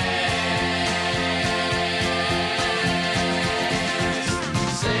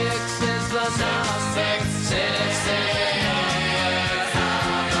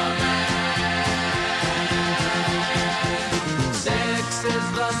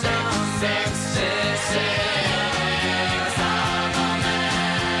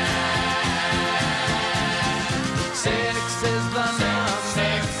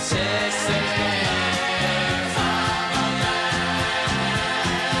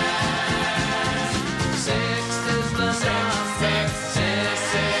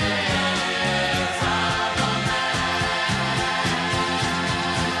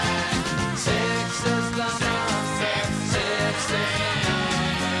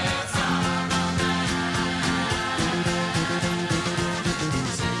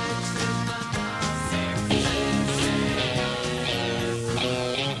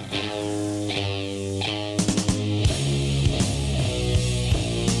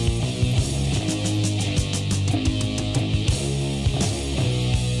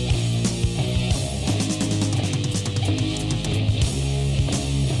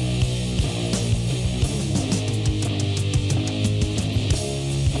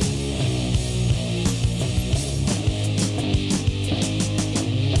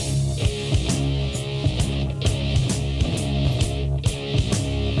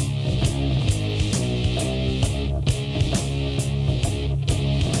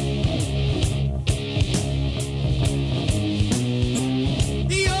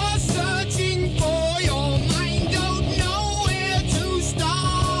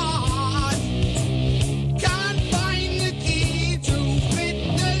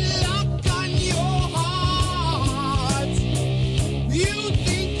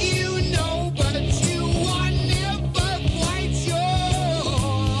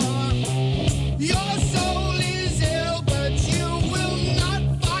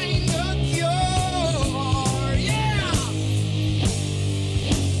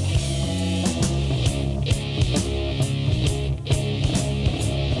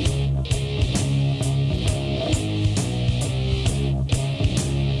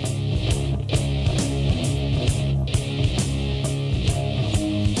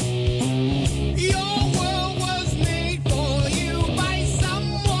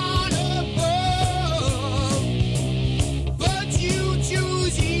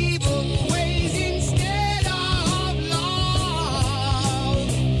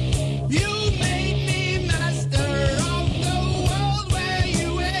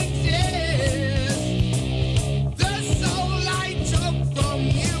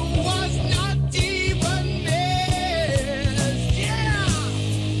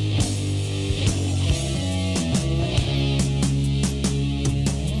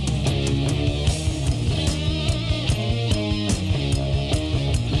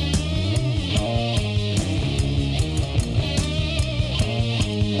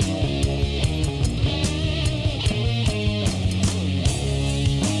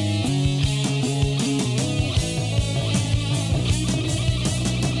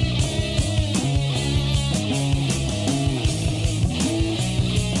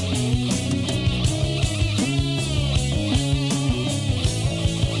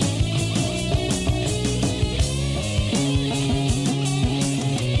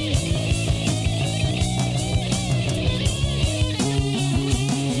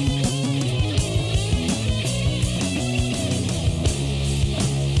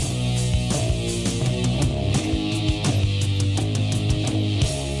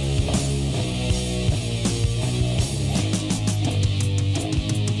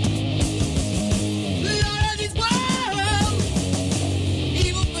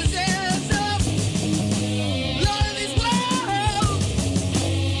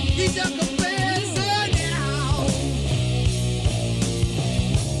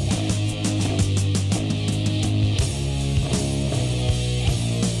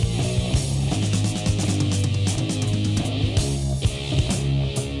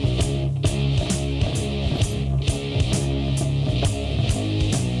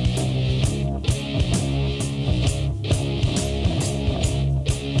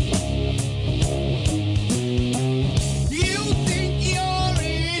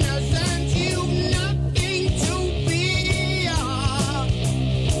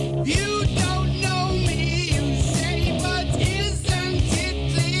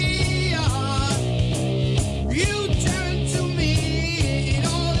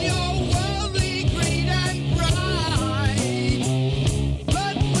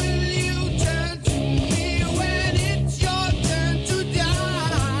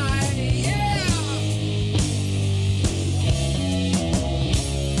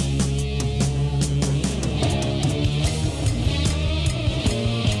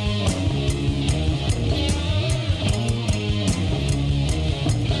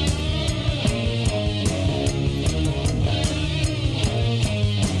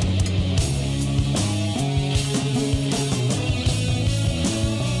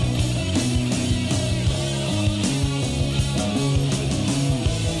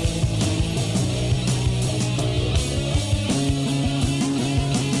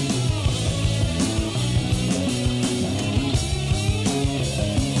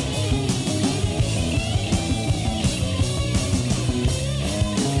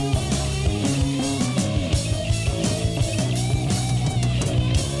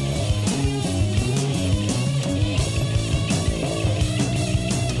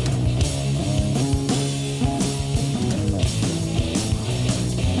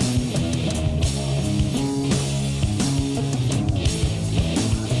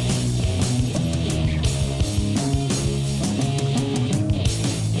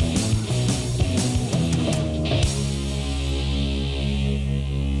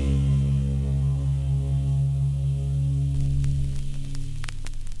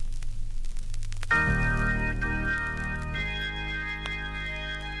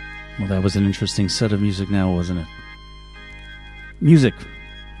 Well, that was an interesting set of music now, wasn't it? Music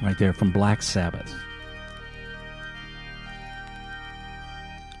right there from Black Sabbath.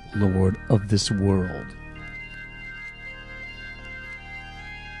 Lord of this world.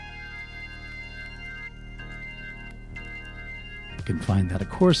 You can find that, of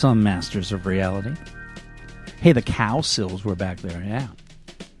course, on Masters of Reality. Hey, the Cowsills were back there, yeah.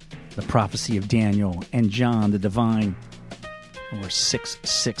 The Prophecy of Daniel and John the Divine, or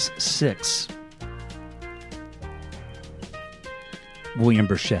 666. William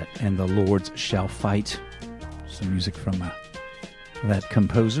Burchette and the Lords Shall Fight. Some music from that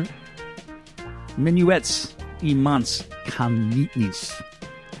composer. Menuets, Imants, Kalniņš.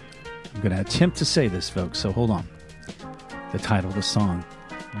 I'm going to attempt to say this, folks, so hold on. The title of the song,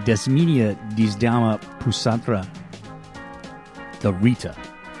 Dziesmina, Dzeidama, Pussetra, the Rita.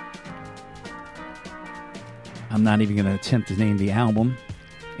 I'm not even going to attempt to name the album.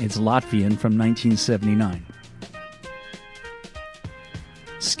 It's Latvian from 1979.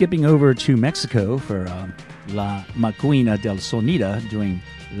 Skipping over to Mexico for La Maaquina del Sonida doing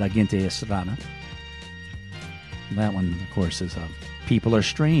La Gente Extrana. That one, of course, is People Are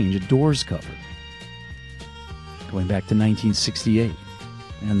Strange, a Doors cover. Going back to 1968.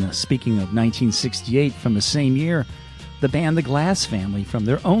 And speaking of 1968, from the same year, the band The Glass Family from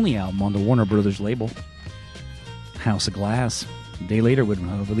their only album on the Warner Brothers label, House of Glass. A day later would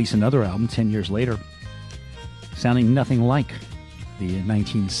release another album 10 years later, sounding nothing like the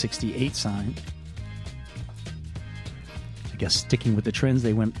 1968 sign. I guess sticking with the trends,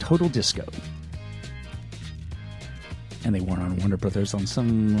 they went total disco. And they weren't on Warner Brothers, on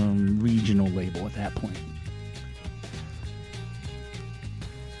some regional label at that point.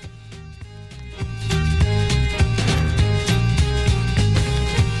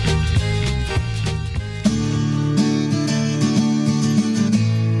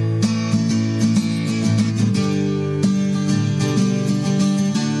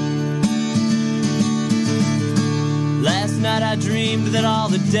 I dreamed that all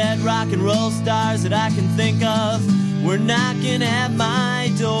the dead rock and roll stars that I can think of were knocking at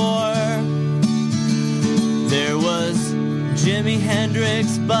my door. There was Jimi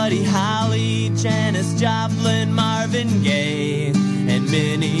Hendrix, Buddy Holly, Janis Joplin, Marvin Gaye, and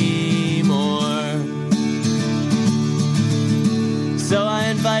many more. So I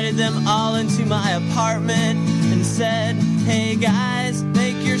invited them all into my apartment and said, hey guys,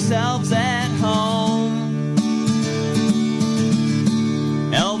 make yourselves at home.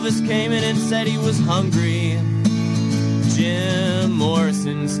 Elvis came in and said he was hungry. Jim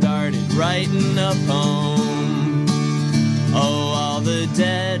Morrison started writing a poem. Oh, all the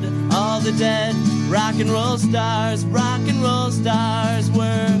dead, rock and roll stars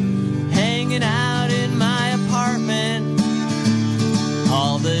were hanging out in my apartment.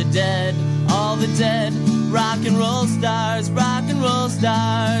 All the dead, rock and roll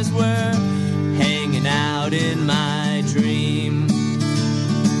stars were hanging out in my dream.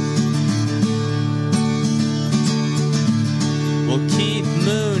 Well, Keith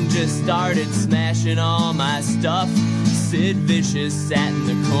Moon just started smashing all my stuff. Sid Vicious sat in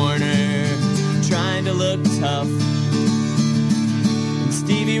the corner, trying to look tough. And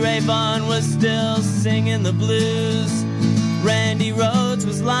Stevie Ray Vaughan was still singing the blues. Randy Rhoads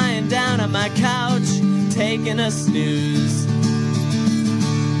was lying down on my couch, taking a snooze.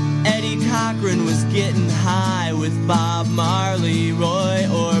 Eddie Cochran was getting high with Bob Marley. Roy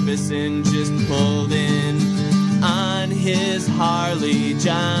Orbison just pulled in on his Harley.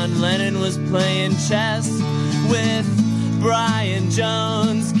 John Lennon was playing chess with Brian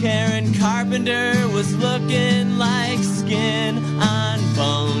Jones. Karen Carpenter was looking like skin on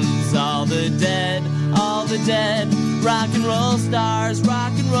bones. All the dead, rock and roll stars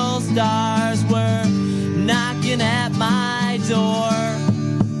were knocking at my door.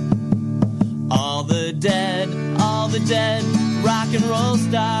 All the dead, rock and roll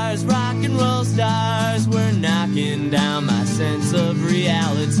stars were knocking down my sense of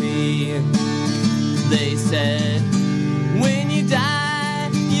reality. They said, when you die,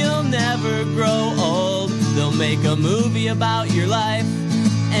 you'll never grow old. They'll make a movie about your life,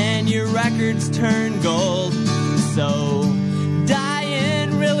 and your records turn gold. So,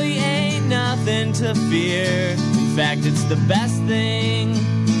 dying really ain't nothing to fear. In fact, it's the best thing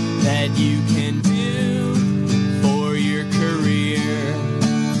that you can do for your career.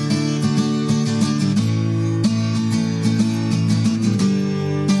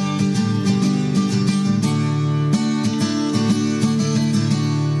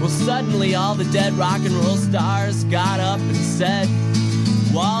 Well, suddenly all the dead rock and roll stars got up and said,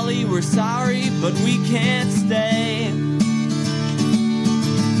 Wally, we're sorry, but we can't stay.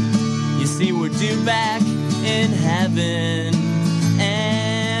 see, we're due back in heaven,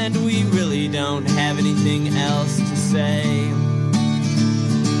 and we really don't have anything else to say.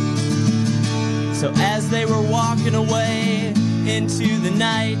 So as they were walking away into the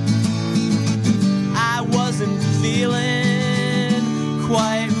night, I wasn't feeling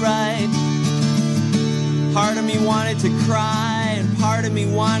quite right. Part of me wanted to cry, and part of me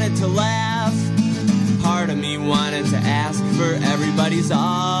wanted to laugh. Part of me wanted to ask for everybody's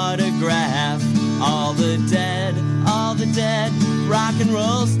autograph. All the dead, rock and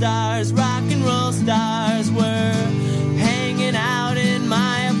roll stars were hanging out in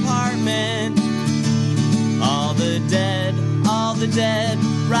my apartment. All the dead,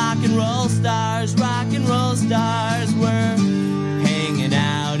 rock and roll stars were hanging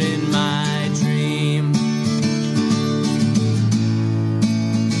out in my dream.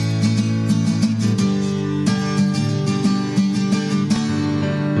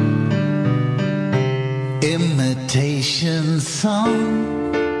 Imitation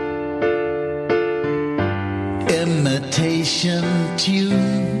song, imitation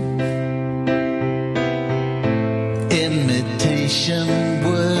tune, imitation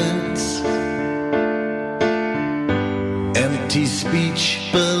words, empty speech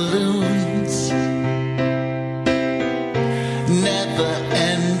balloons,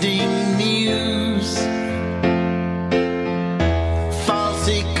 never-ending news, false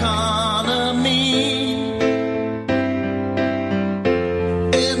economy,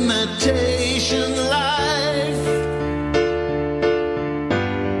 imitation life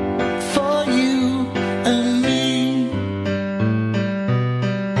for you and me.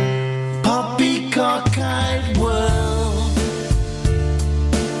 Poppycock-eyed world,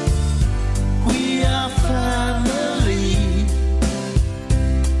 we are family.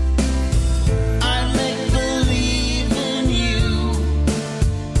 I make believe in you,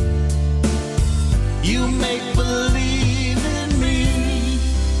 you make believe in me.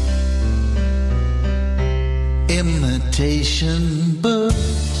 Imitation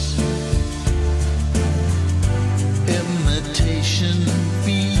birds, imitation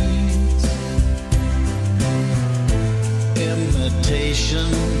bees, imitation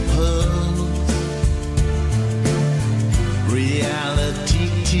pearls, reality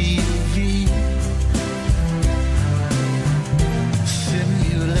TV,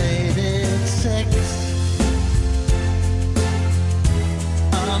 simulated sex,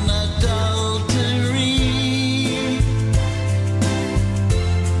 unadulterated,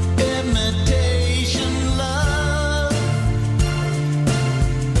 imitation love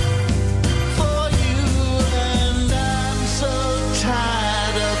for you, and I'm so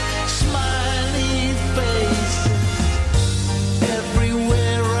tired of smiley faces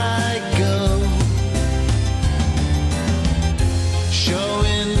everywhere I go,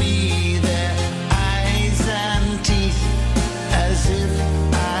 showing me their eyes and teeth as if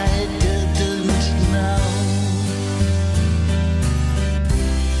I didn't know.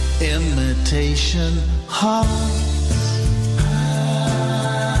 Imitation hearts,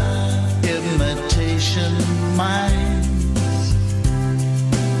 imitation minds,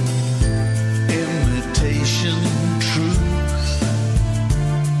 imitation truth.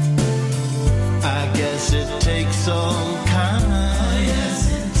 I guess it takes all kinds.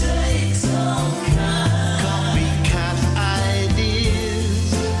 Copycat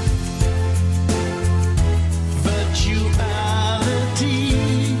ideas, virtuality,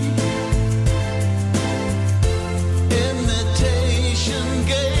 imitation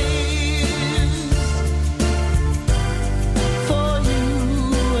games for you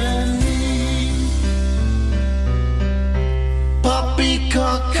and me.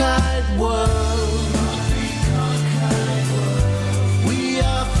 Poppycock-eyed world, we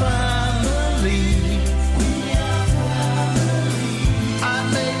are family. I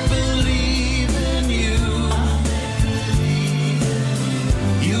make believe in you,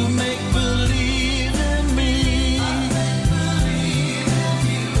 you make believe in me.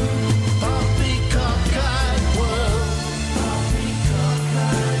 Poppycock-eyed world,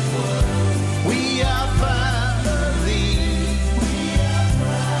 we are family.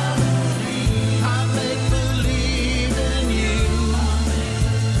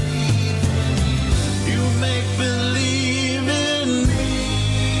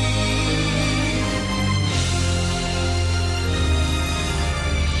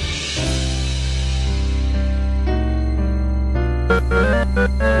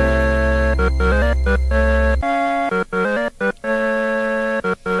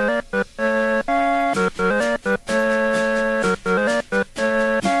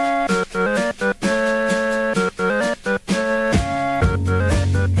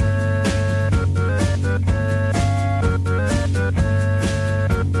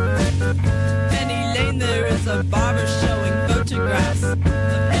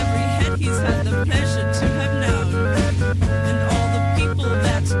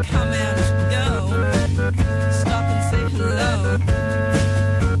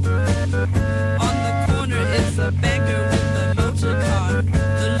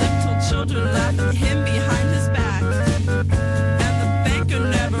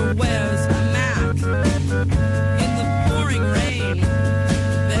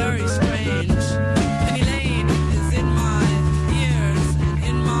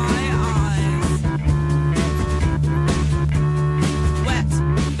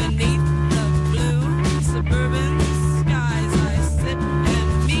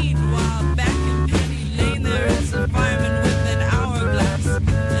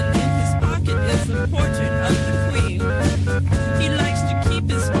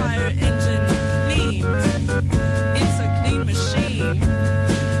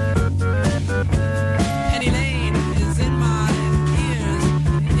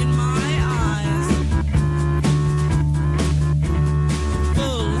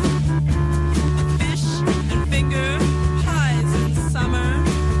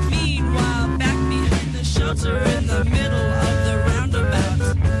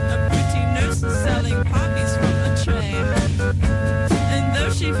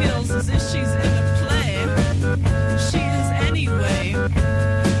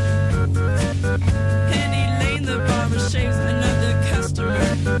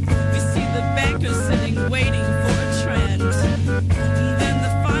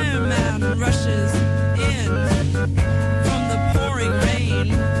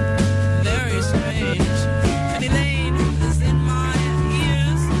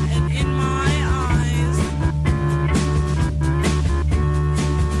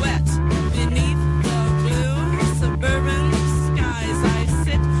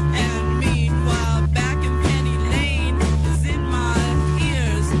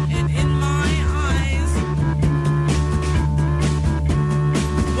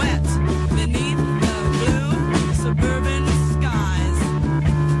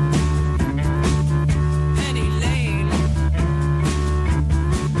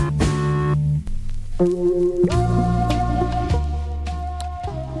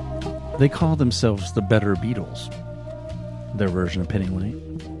 They call themselves the Better Beatles, their version of Penny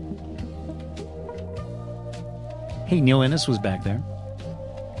Lane. Hey, Neil Innes was back there.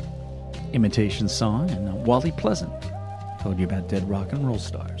 Imitation Song, and Wally Pleasant told you about Dead Rock and Roll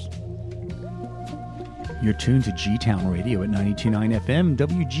Stars. You're tuned to G-Town Radio at 92.9 FM,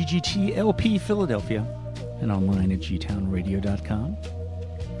 WGGT LP Philadelphia, and online at gtownradio.com.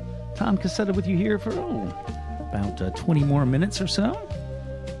 Tom Cassetta with you here for, about 20 more minutes or so,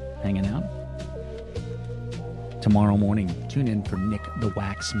 hanging out. Tomorrow morning, tune in for Nick the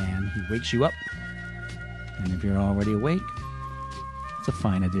Wax Man. He wakes you up. And if you're already awake, it's a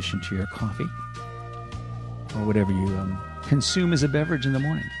fine addition to your coffee or whatever you consume as a beverage in the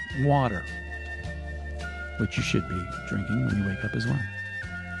morning. Water, which you should be drinking when you wake up as well.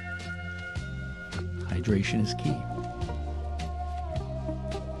 Hydration is key.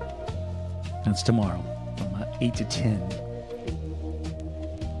 That's tomorrow from 8 to 10.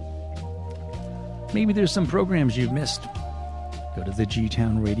 Maybe there's some programs you've missed. Go to the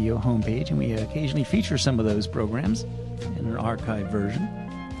G-Town Radio homepage, and we occasionally feature some of those programs in an archive version.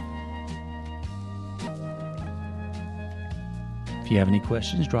 If you have any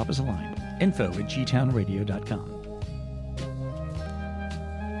questions, drop us a line. info@gtownradio.com.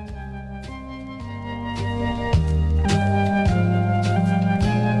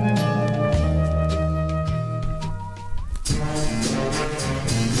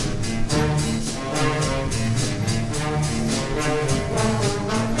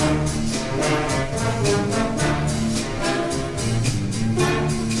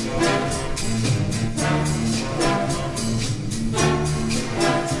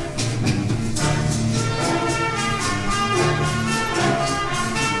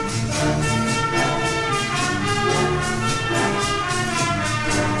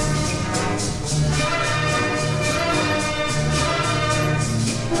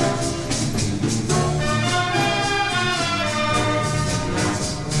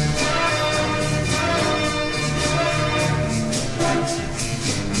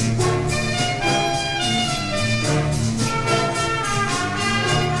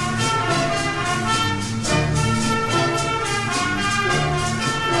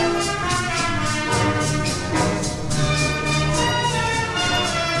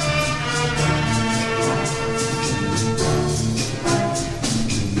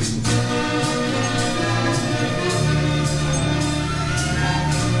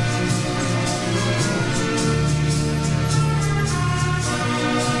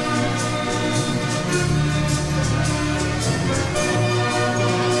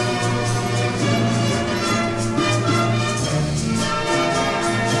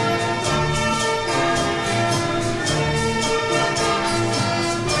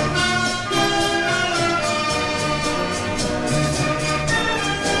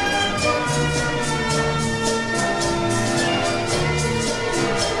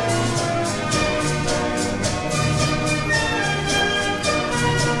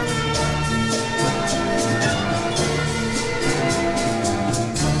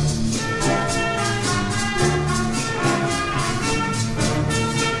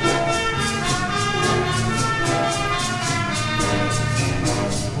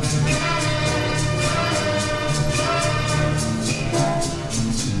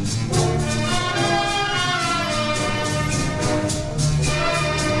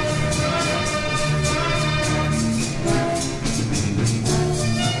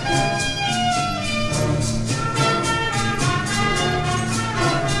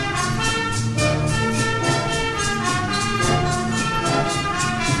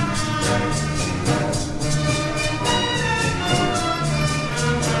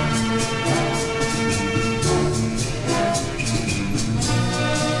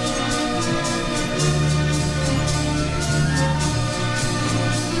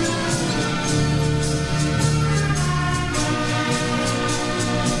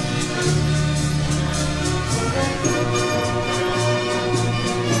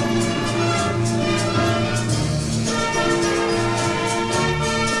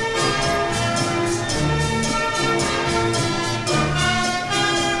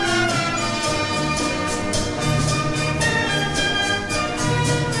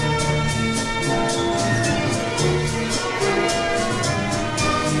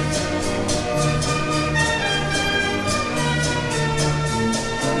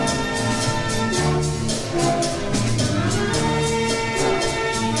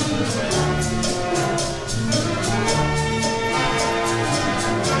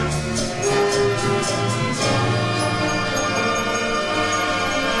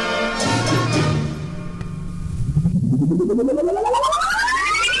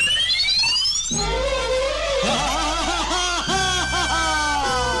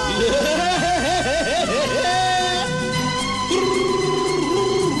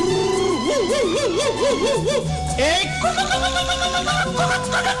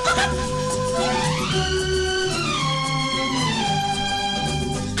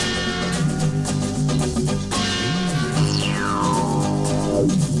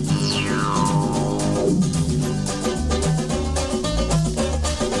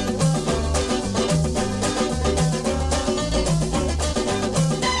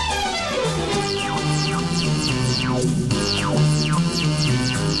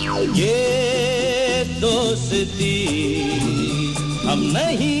 हम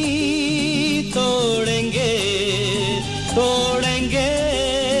नहीं तोड़ेंगे तोड़ेंगे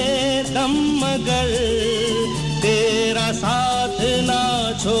दम मगर तेरा साथ ना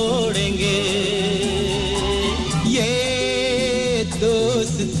छोड़ेंगे ये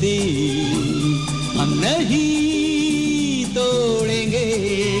दोस्ती हम नहीं तोड़ेंगे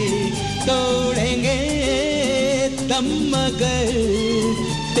तोड़ेंगे दम मगर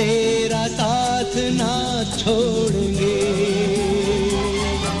तेरा साथ ना छोड़ेंगे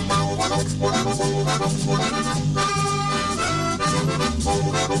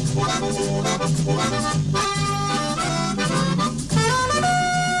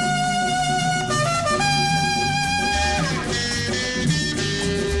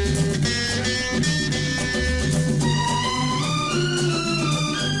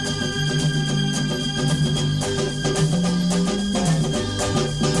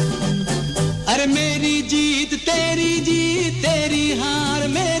अरे मेरी जीत तेरी हार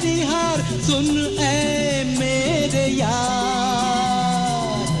मेरी हार सुन ऐ मेरे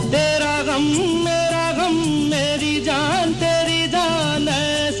यार तेरा गम मेरी जान तेरी जान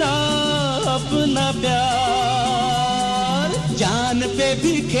ऐसा अपना प्यार जान पे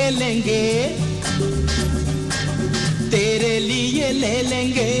भी खेलेंगे तेरे लिए ले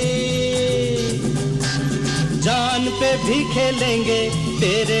लेंगे जान पे भी खेलेंगे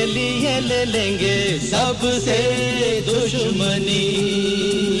तेरे लिए ले लेंगे सबसे दुश्मनी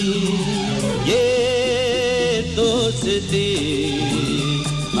ये दोस्ती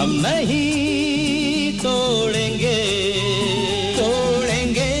हम नहीं तोड़ेंगे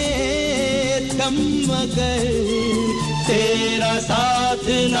तोड़ेंगे दम मगर तेरा साथ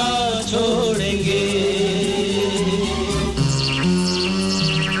ना छोड़ेंगे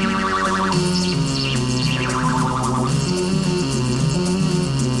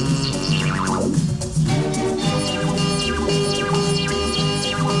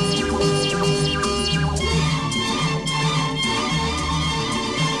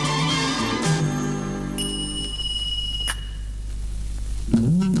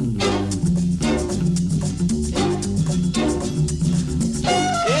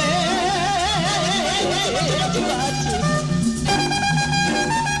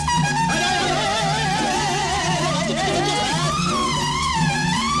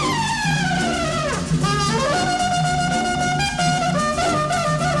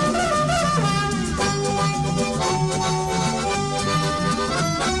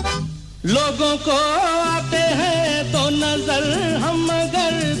लोगों को आते हैं तो नजर हम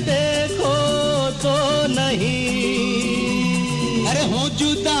अगर देखो तो नहीं अरे हो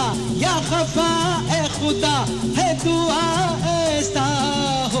जुदा या खफा ए खुदा है दुआ ऐसा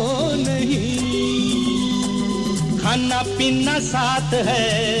हो नहीं खाना पीना साथ है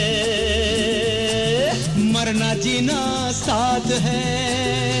मरना जीना साथ है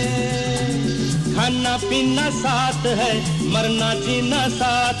खाना पीना साथ है मरना जीना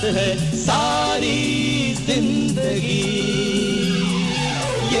साथ है सारी जिंदगी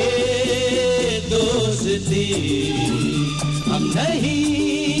ये दोस्ती हम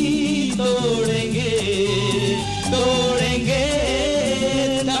नहीं तोड़ेंगे तोड़ेंगे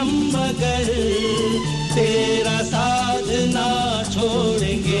दम मगर तेरा साथ ना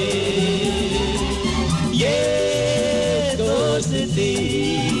छोड़ेंगे ये दोस्ती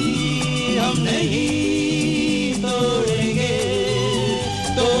हम नहीं तोड़ेंगे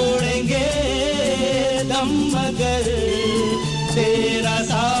तोड़ेंगे दम मगर तेरा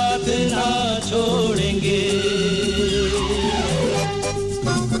साथ ना छोड़ेंगे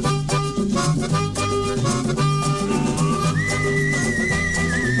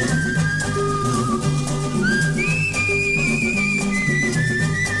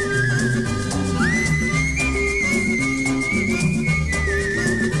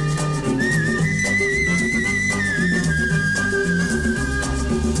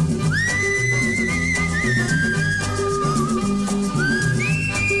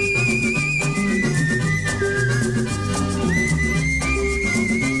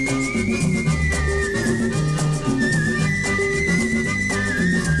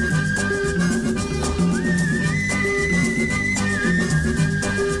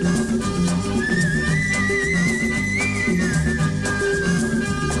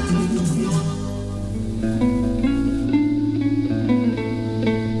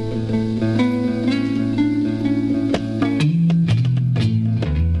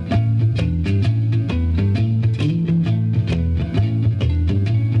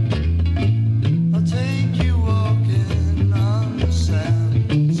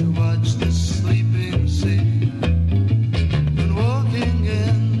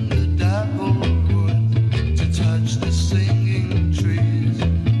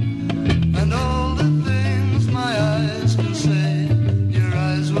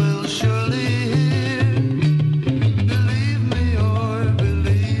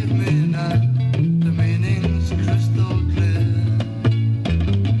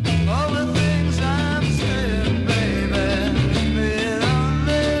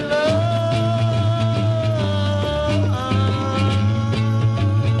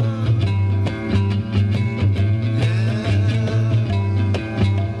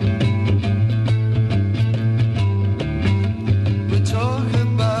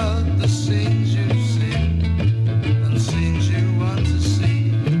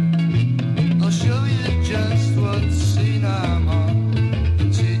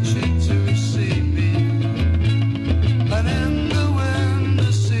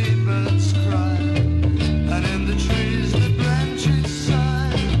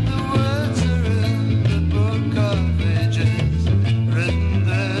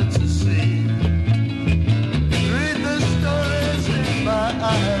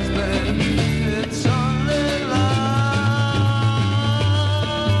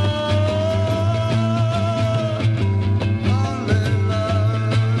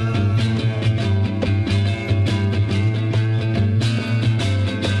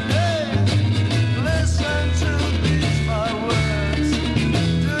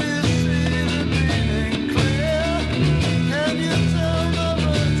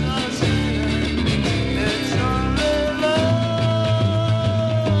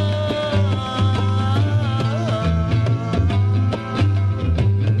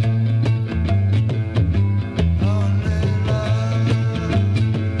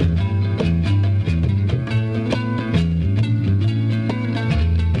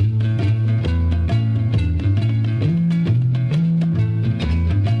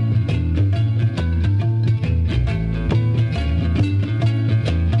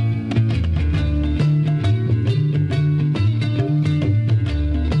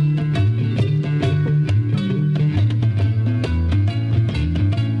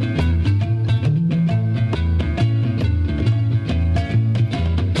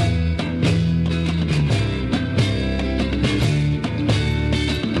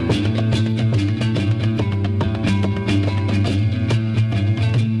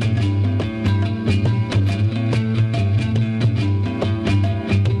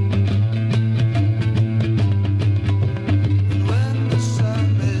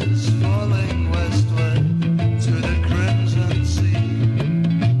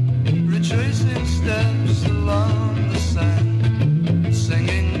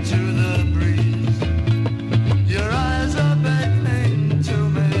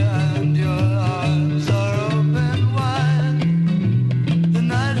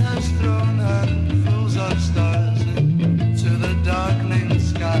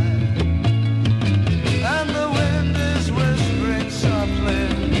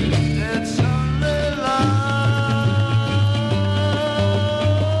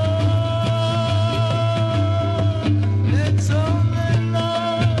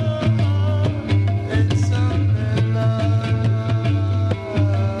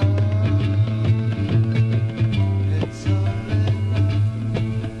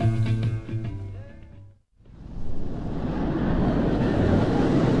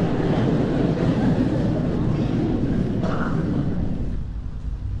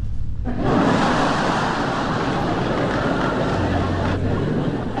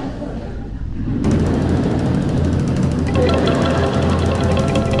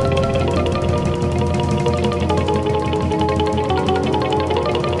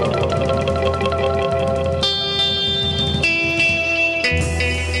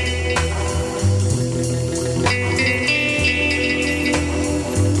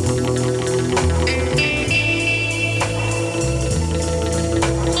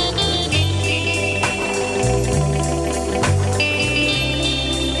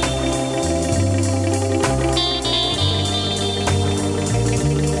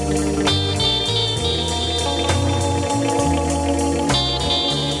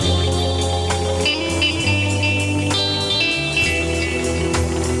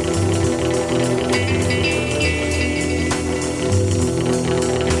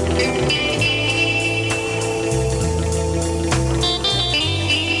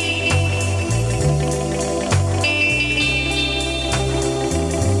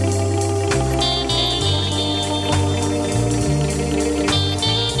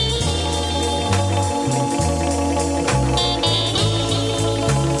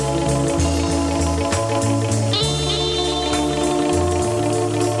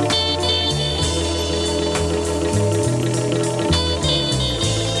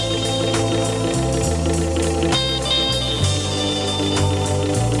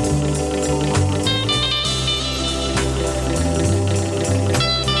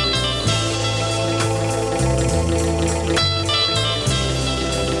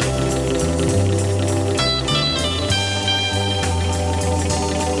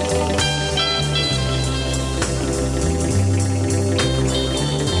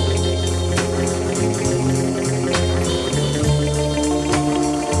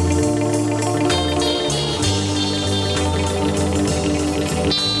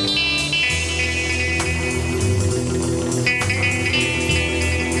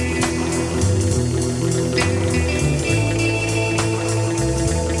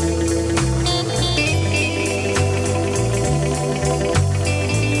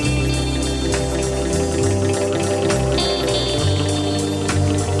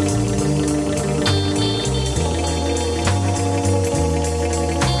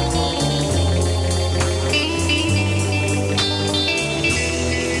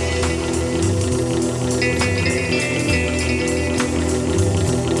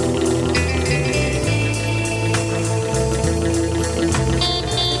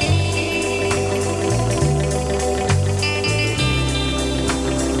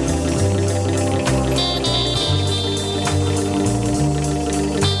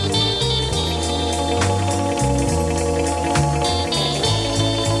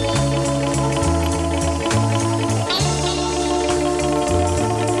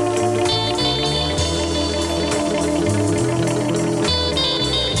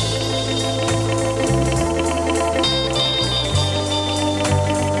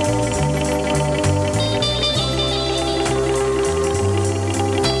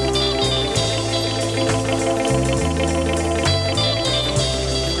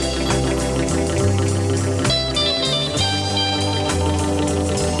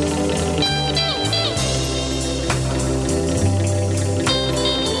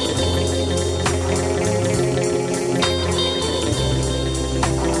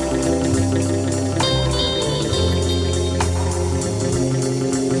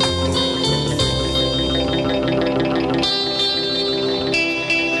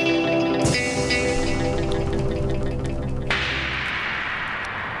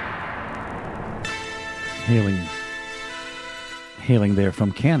hailing there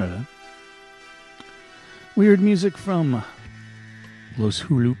from Canada. We heard music from Los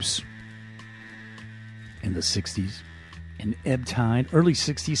Hou-Lops in the 60s. In Ebb Tide, early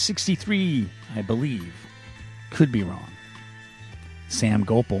 60s, 63, I believe. Could be wrong. Sam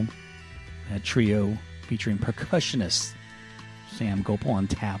Gopal, that trio featuring percussionist Sam Gopal on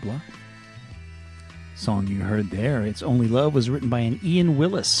tabla. Song you heard there, It's Only Love, was written by an Ian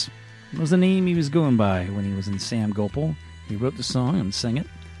Willis. It was the name he was going by when he was in Sam Gopal. He wrote the song and sang it.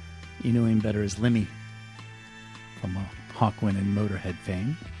 You know him better as Lemmy from Hawkwind and Motorhead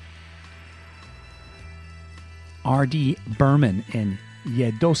fame. R.D. Berman and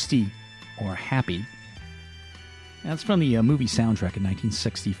Yedosti, or Happy. That's from the movie soundtrack in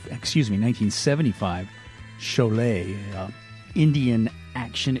 1975, Sholay, Indian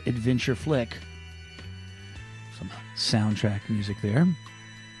action adventure flick. Some soundtrack music there.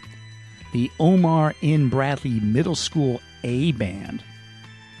 The Omar N. Bradley Middle School A Band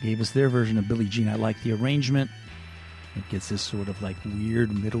gave us their version of Billie Jean. I like the arrangement. It gets this sort of like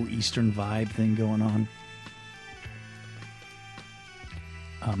weird Middle Eastern vibe thing going on.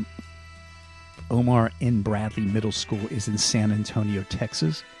 Omar N. Bradley Middle School is in San Antonio,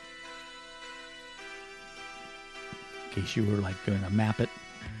 Texas. In case you were like going to map it.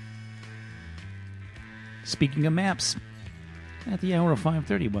 Speaking of maps, at the hour of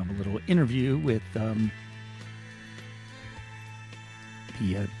 5:30, we'll have a little interview with the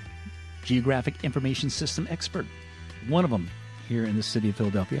Geographic Information System expert, one of them here in the city of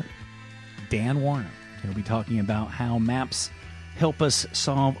Philadelphia, Dan Warner. He'll be talking about how maps help us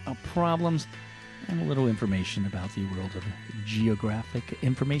solve problems and a little information about the world of Geographic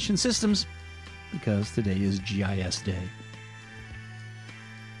Information Systems, because today is GIS Day.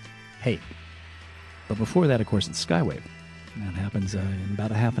 Hey, but before that, of course, it's Skywave. That happens in about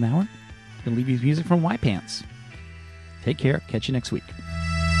a half an hour. I'm going to leave you with music from Y Pants. Take care. Catch you next week.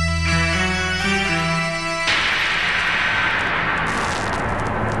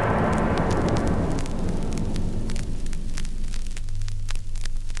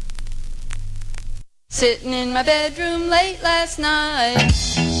 Sitting in my bedroom late last night,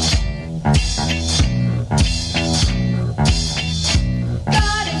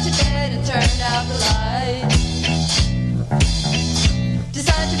 got into bed and turned out the light.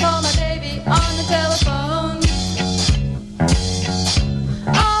 Decided to call my baby on the telephone.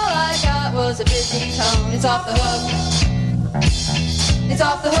 All I got was a busy tone. It's off the hook. It's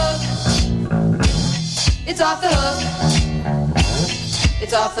off the hook. It's off the hook.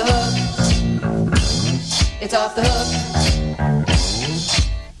 It's off the hook. It's off the hook.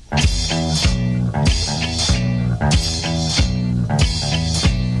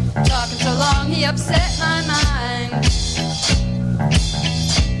 Talking so long, he upset my mind.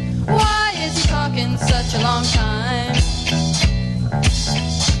 Why is he talking such a long time?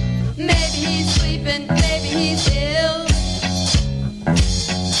 Maybe he's sleeping, maybe he's ill.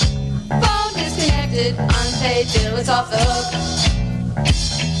 Phone disconnected, unpaid bill. It's off the hook.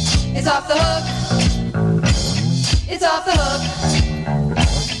 It's off the hook. It's off the hook.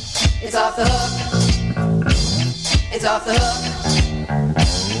 It's off the hook. It's off the hook.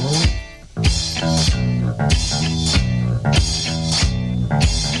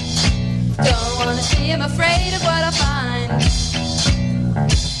 Don't wanna see him, afraid of what I find.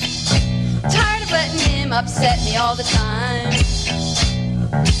 Tired of letting him upset me all the time.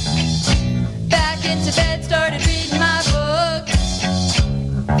 Back into bed, started reading my book.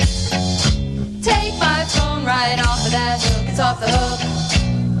 Take my phone right off of that hook. It's off the hook.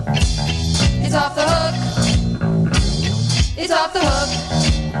 It's off the hook. It's off the hook.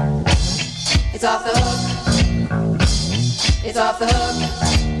 It's off the hook. It's off the hook.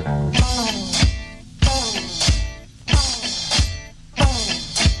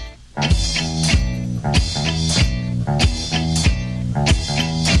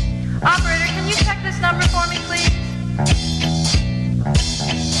 Operator, can you check this number for me, please?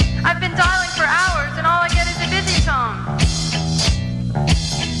 I've been dialing for hours and all I get is a busy tone.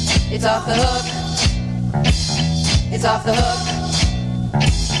 It's off the hook. It's off the hook.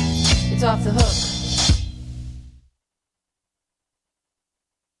 It's off the hook.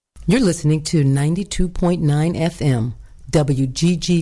 You're listening to 92.9 FM, WGGT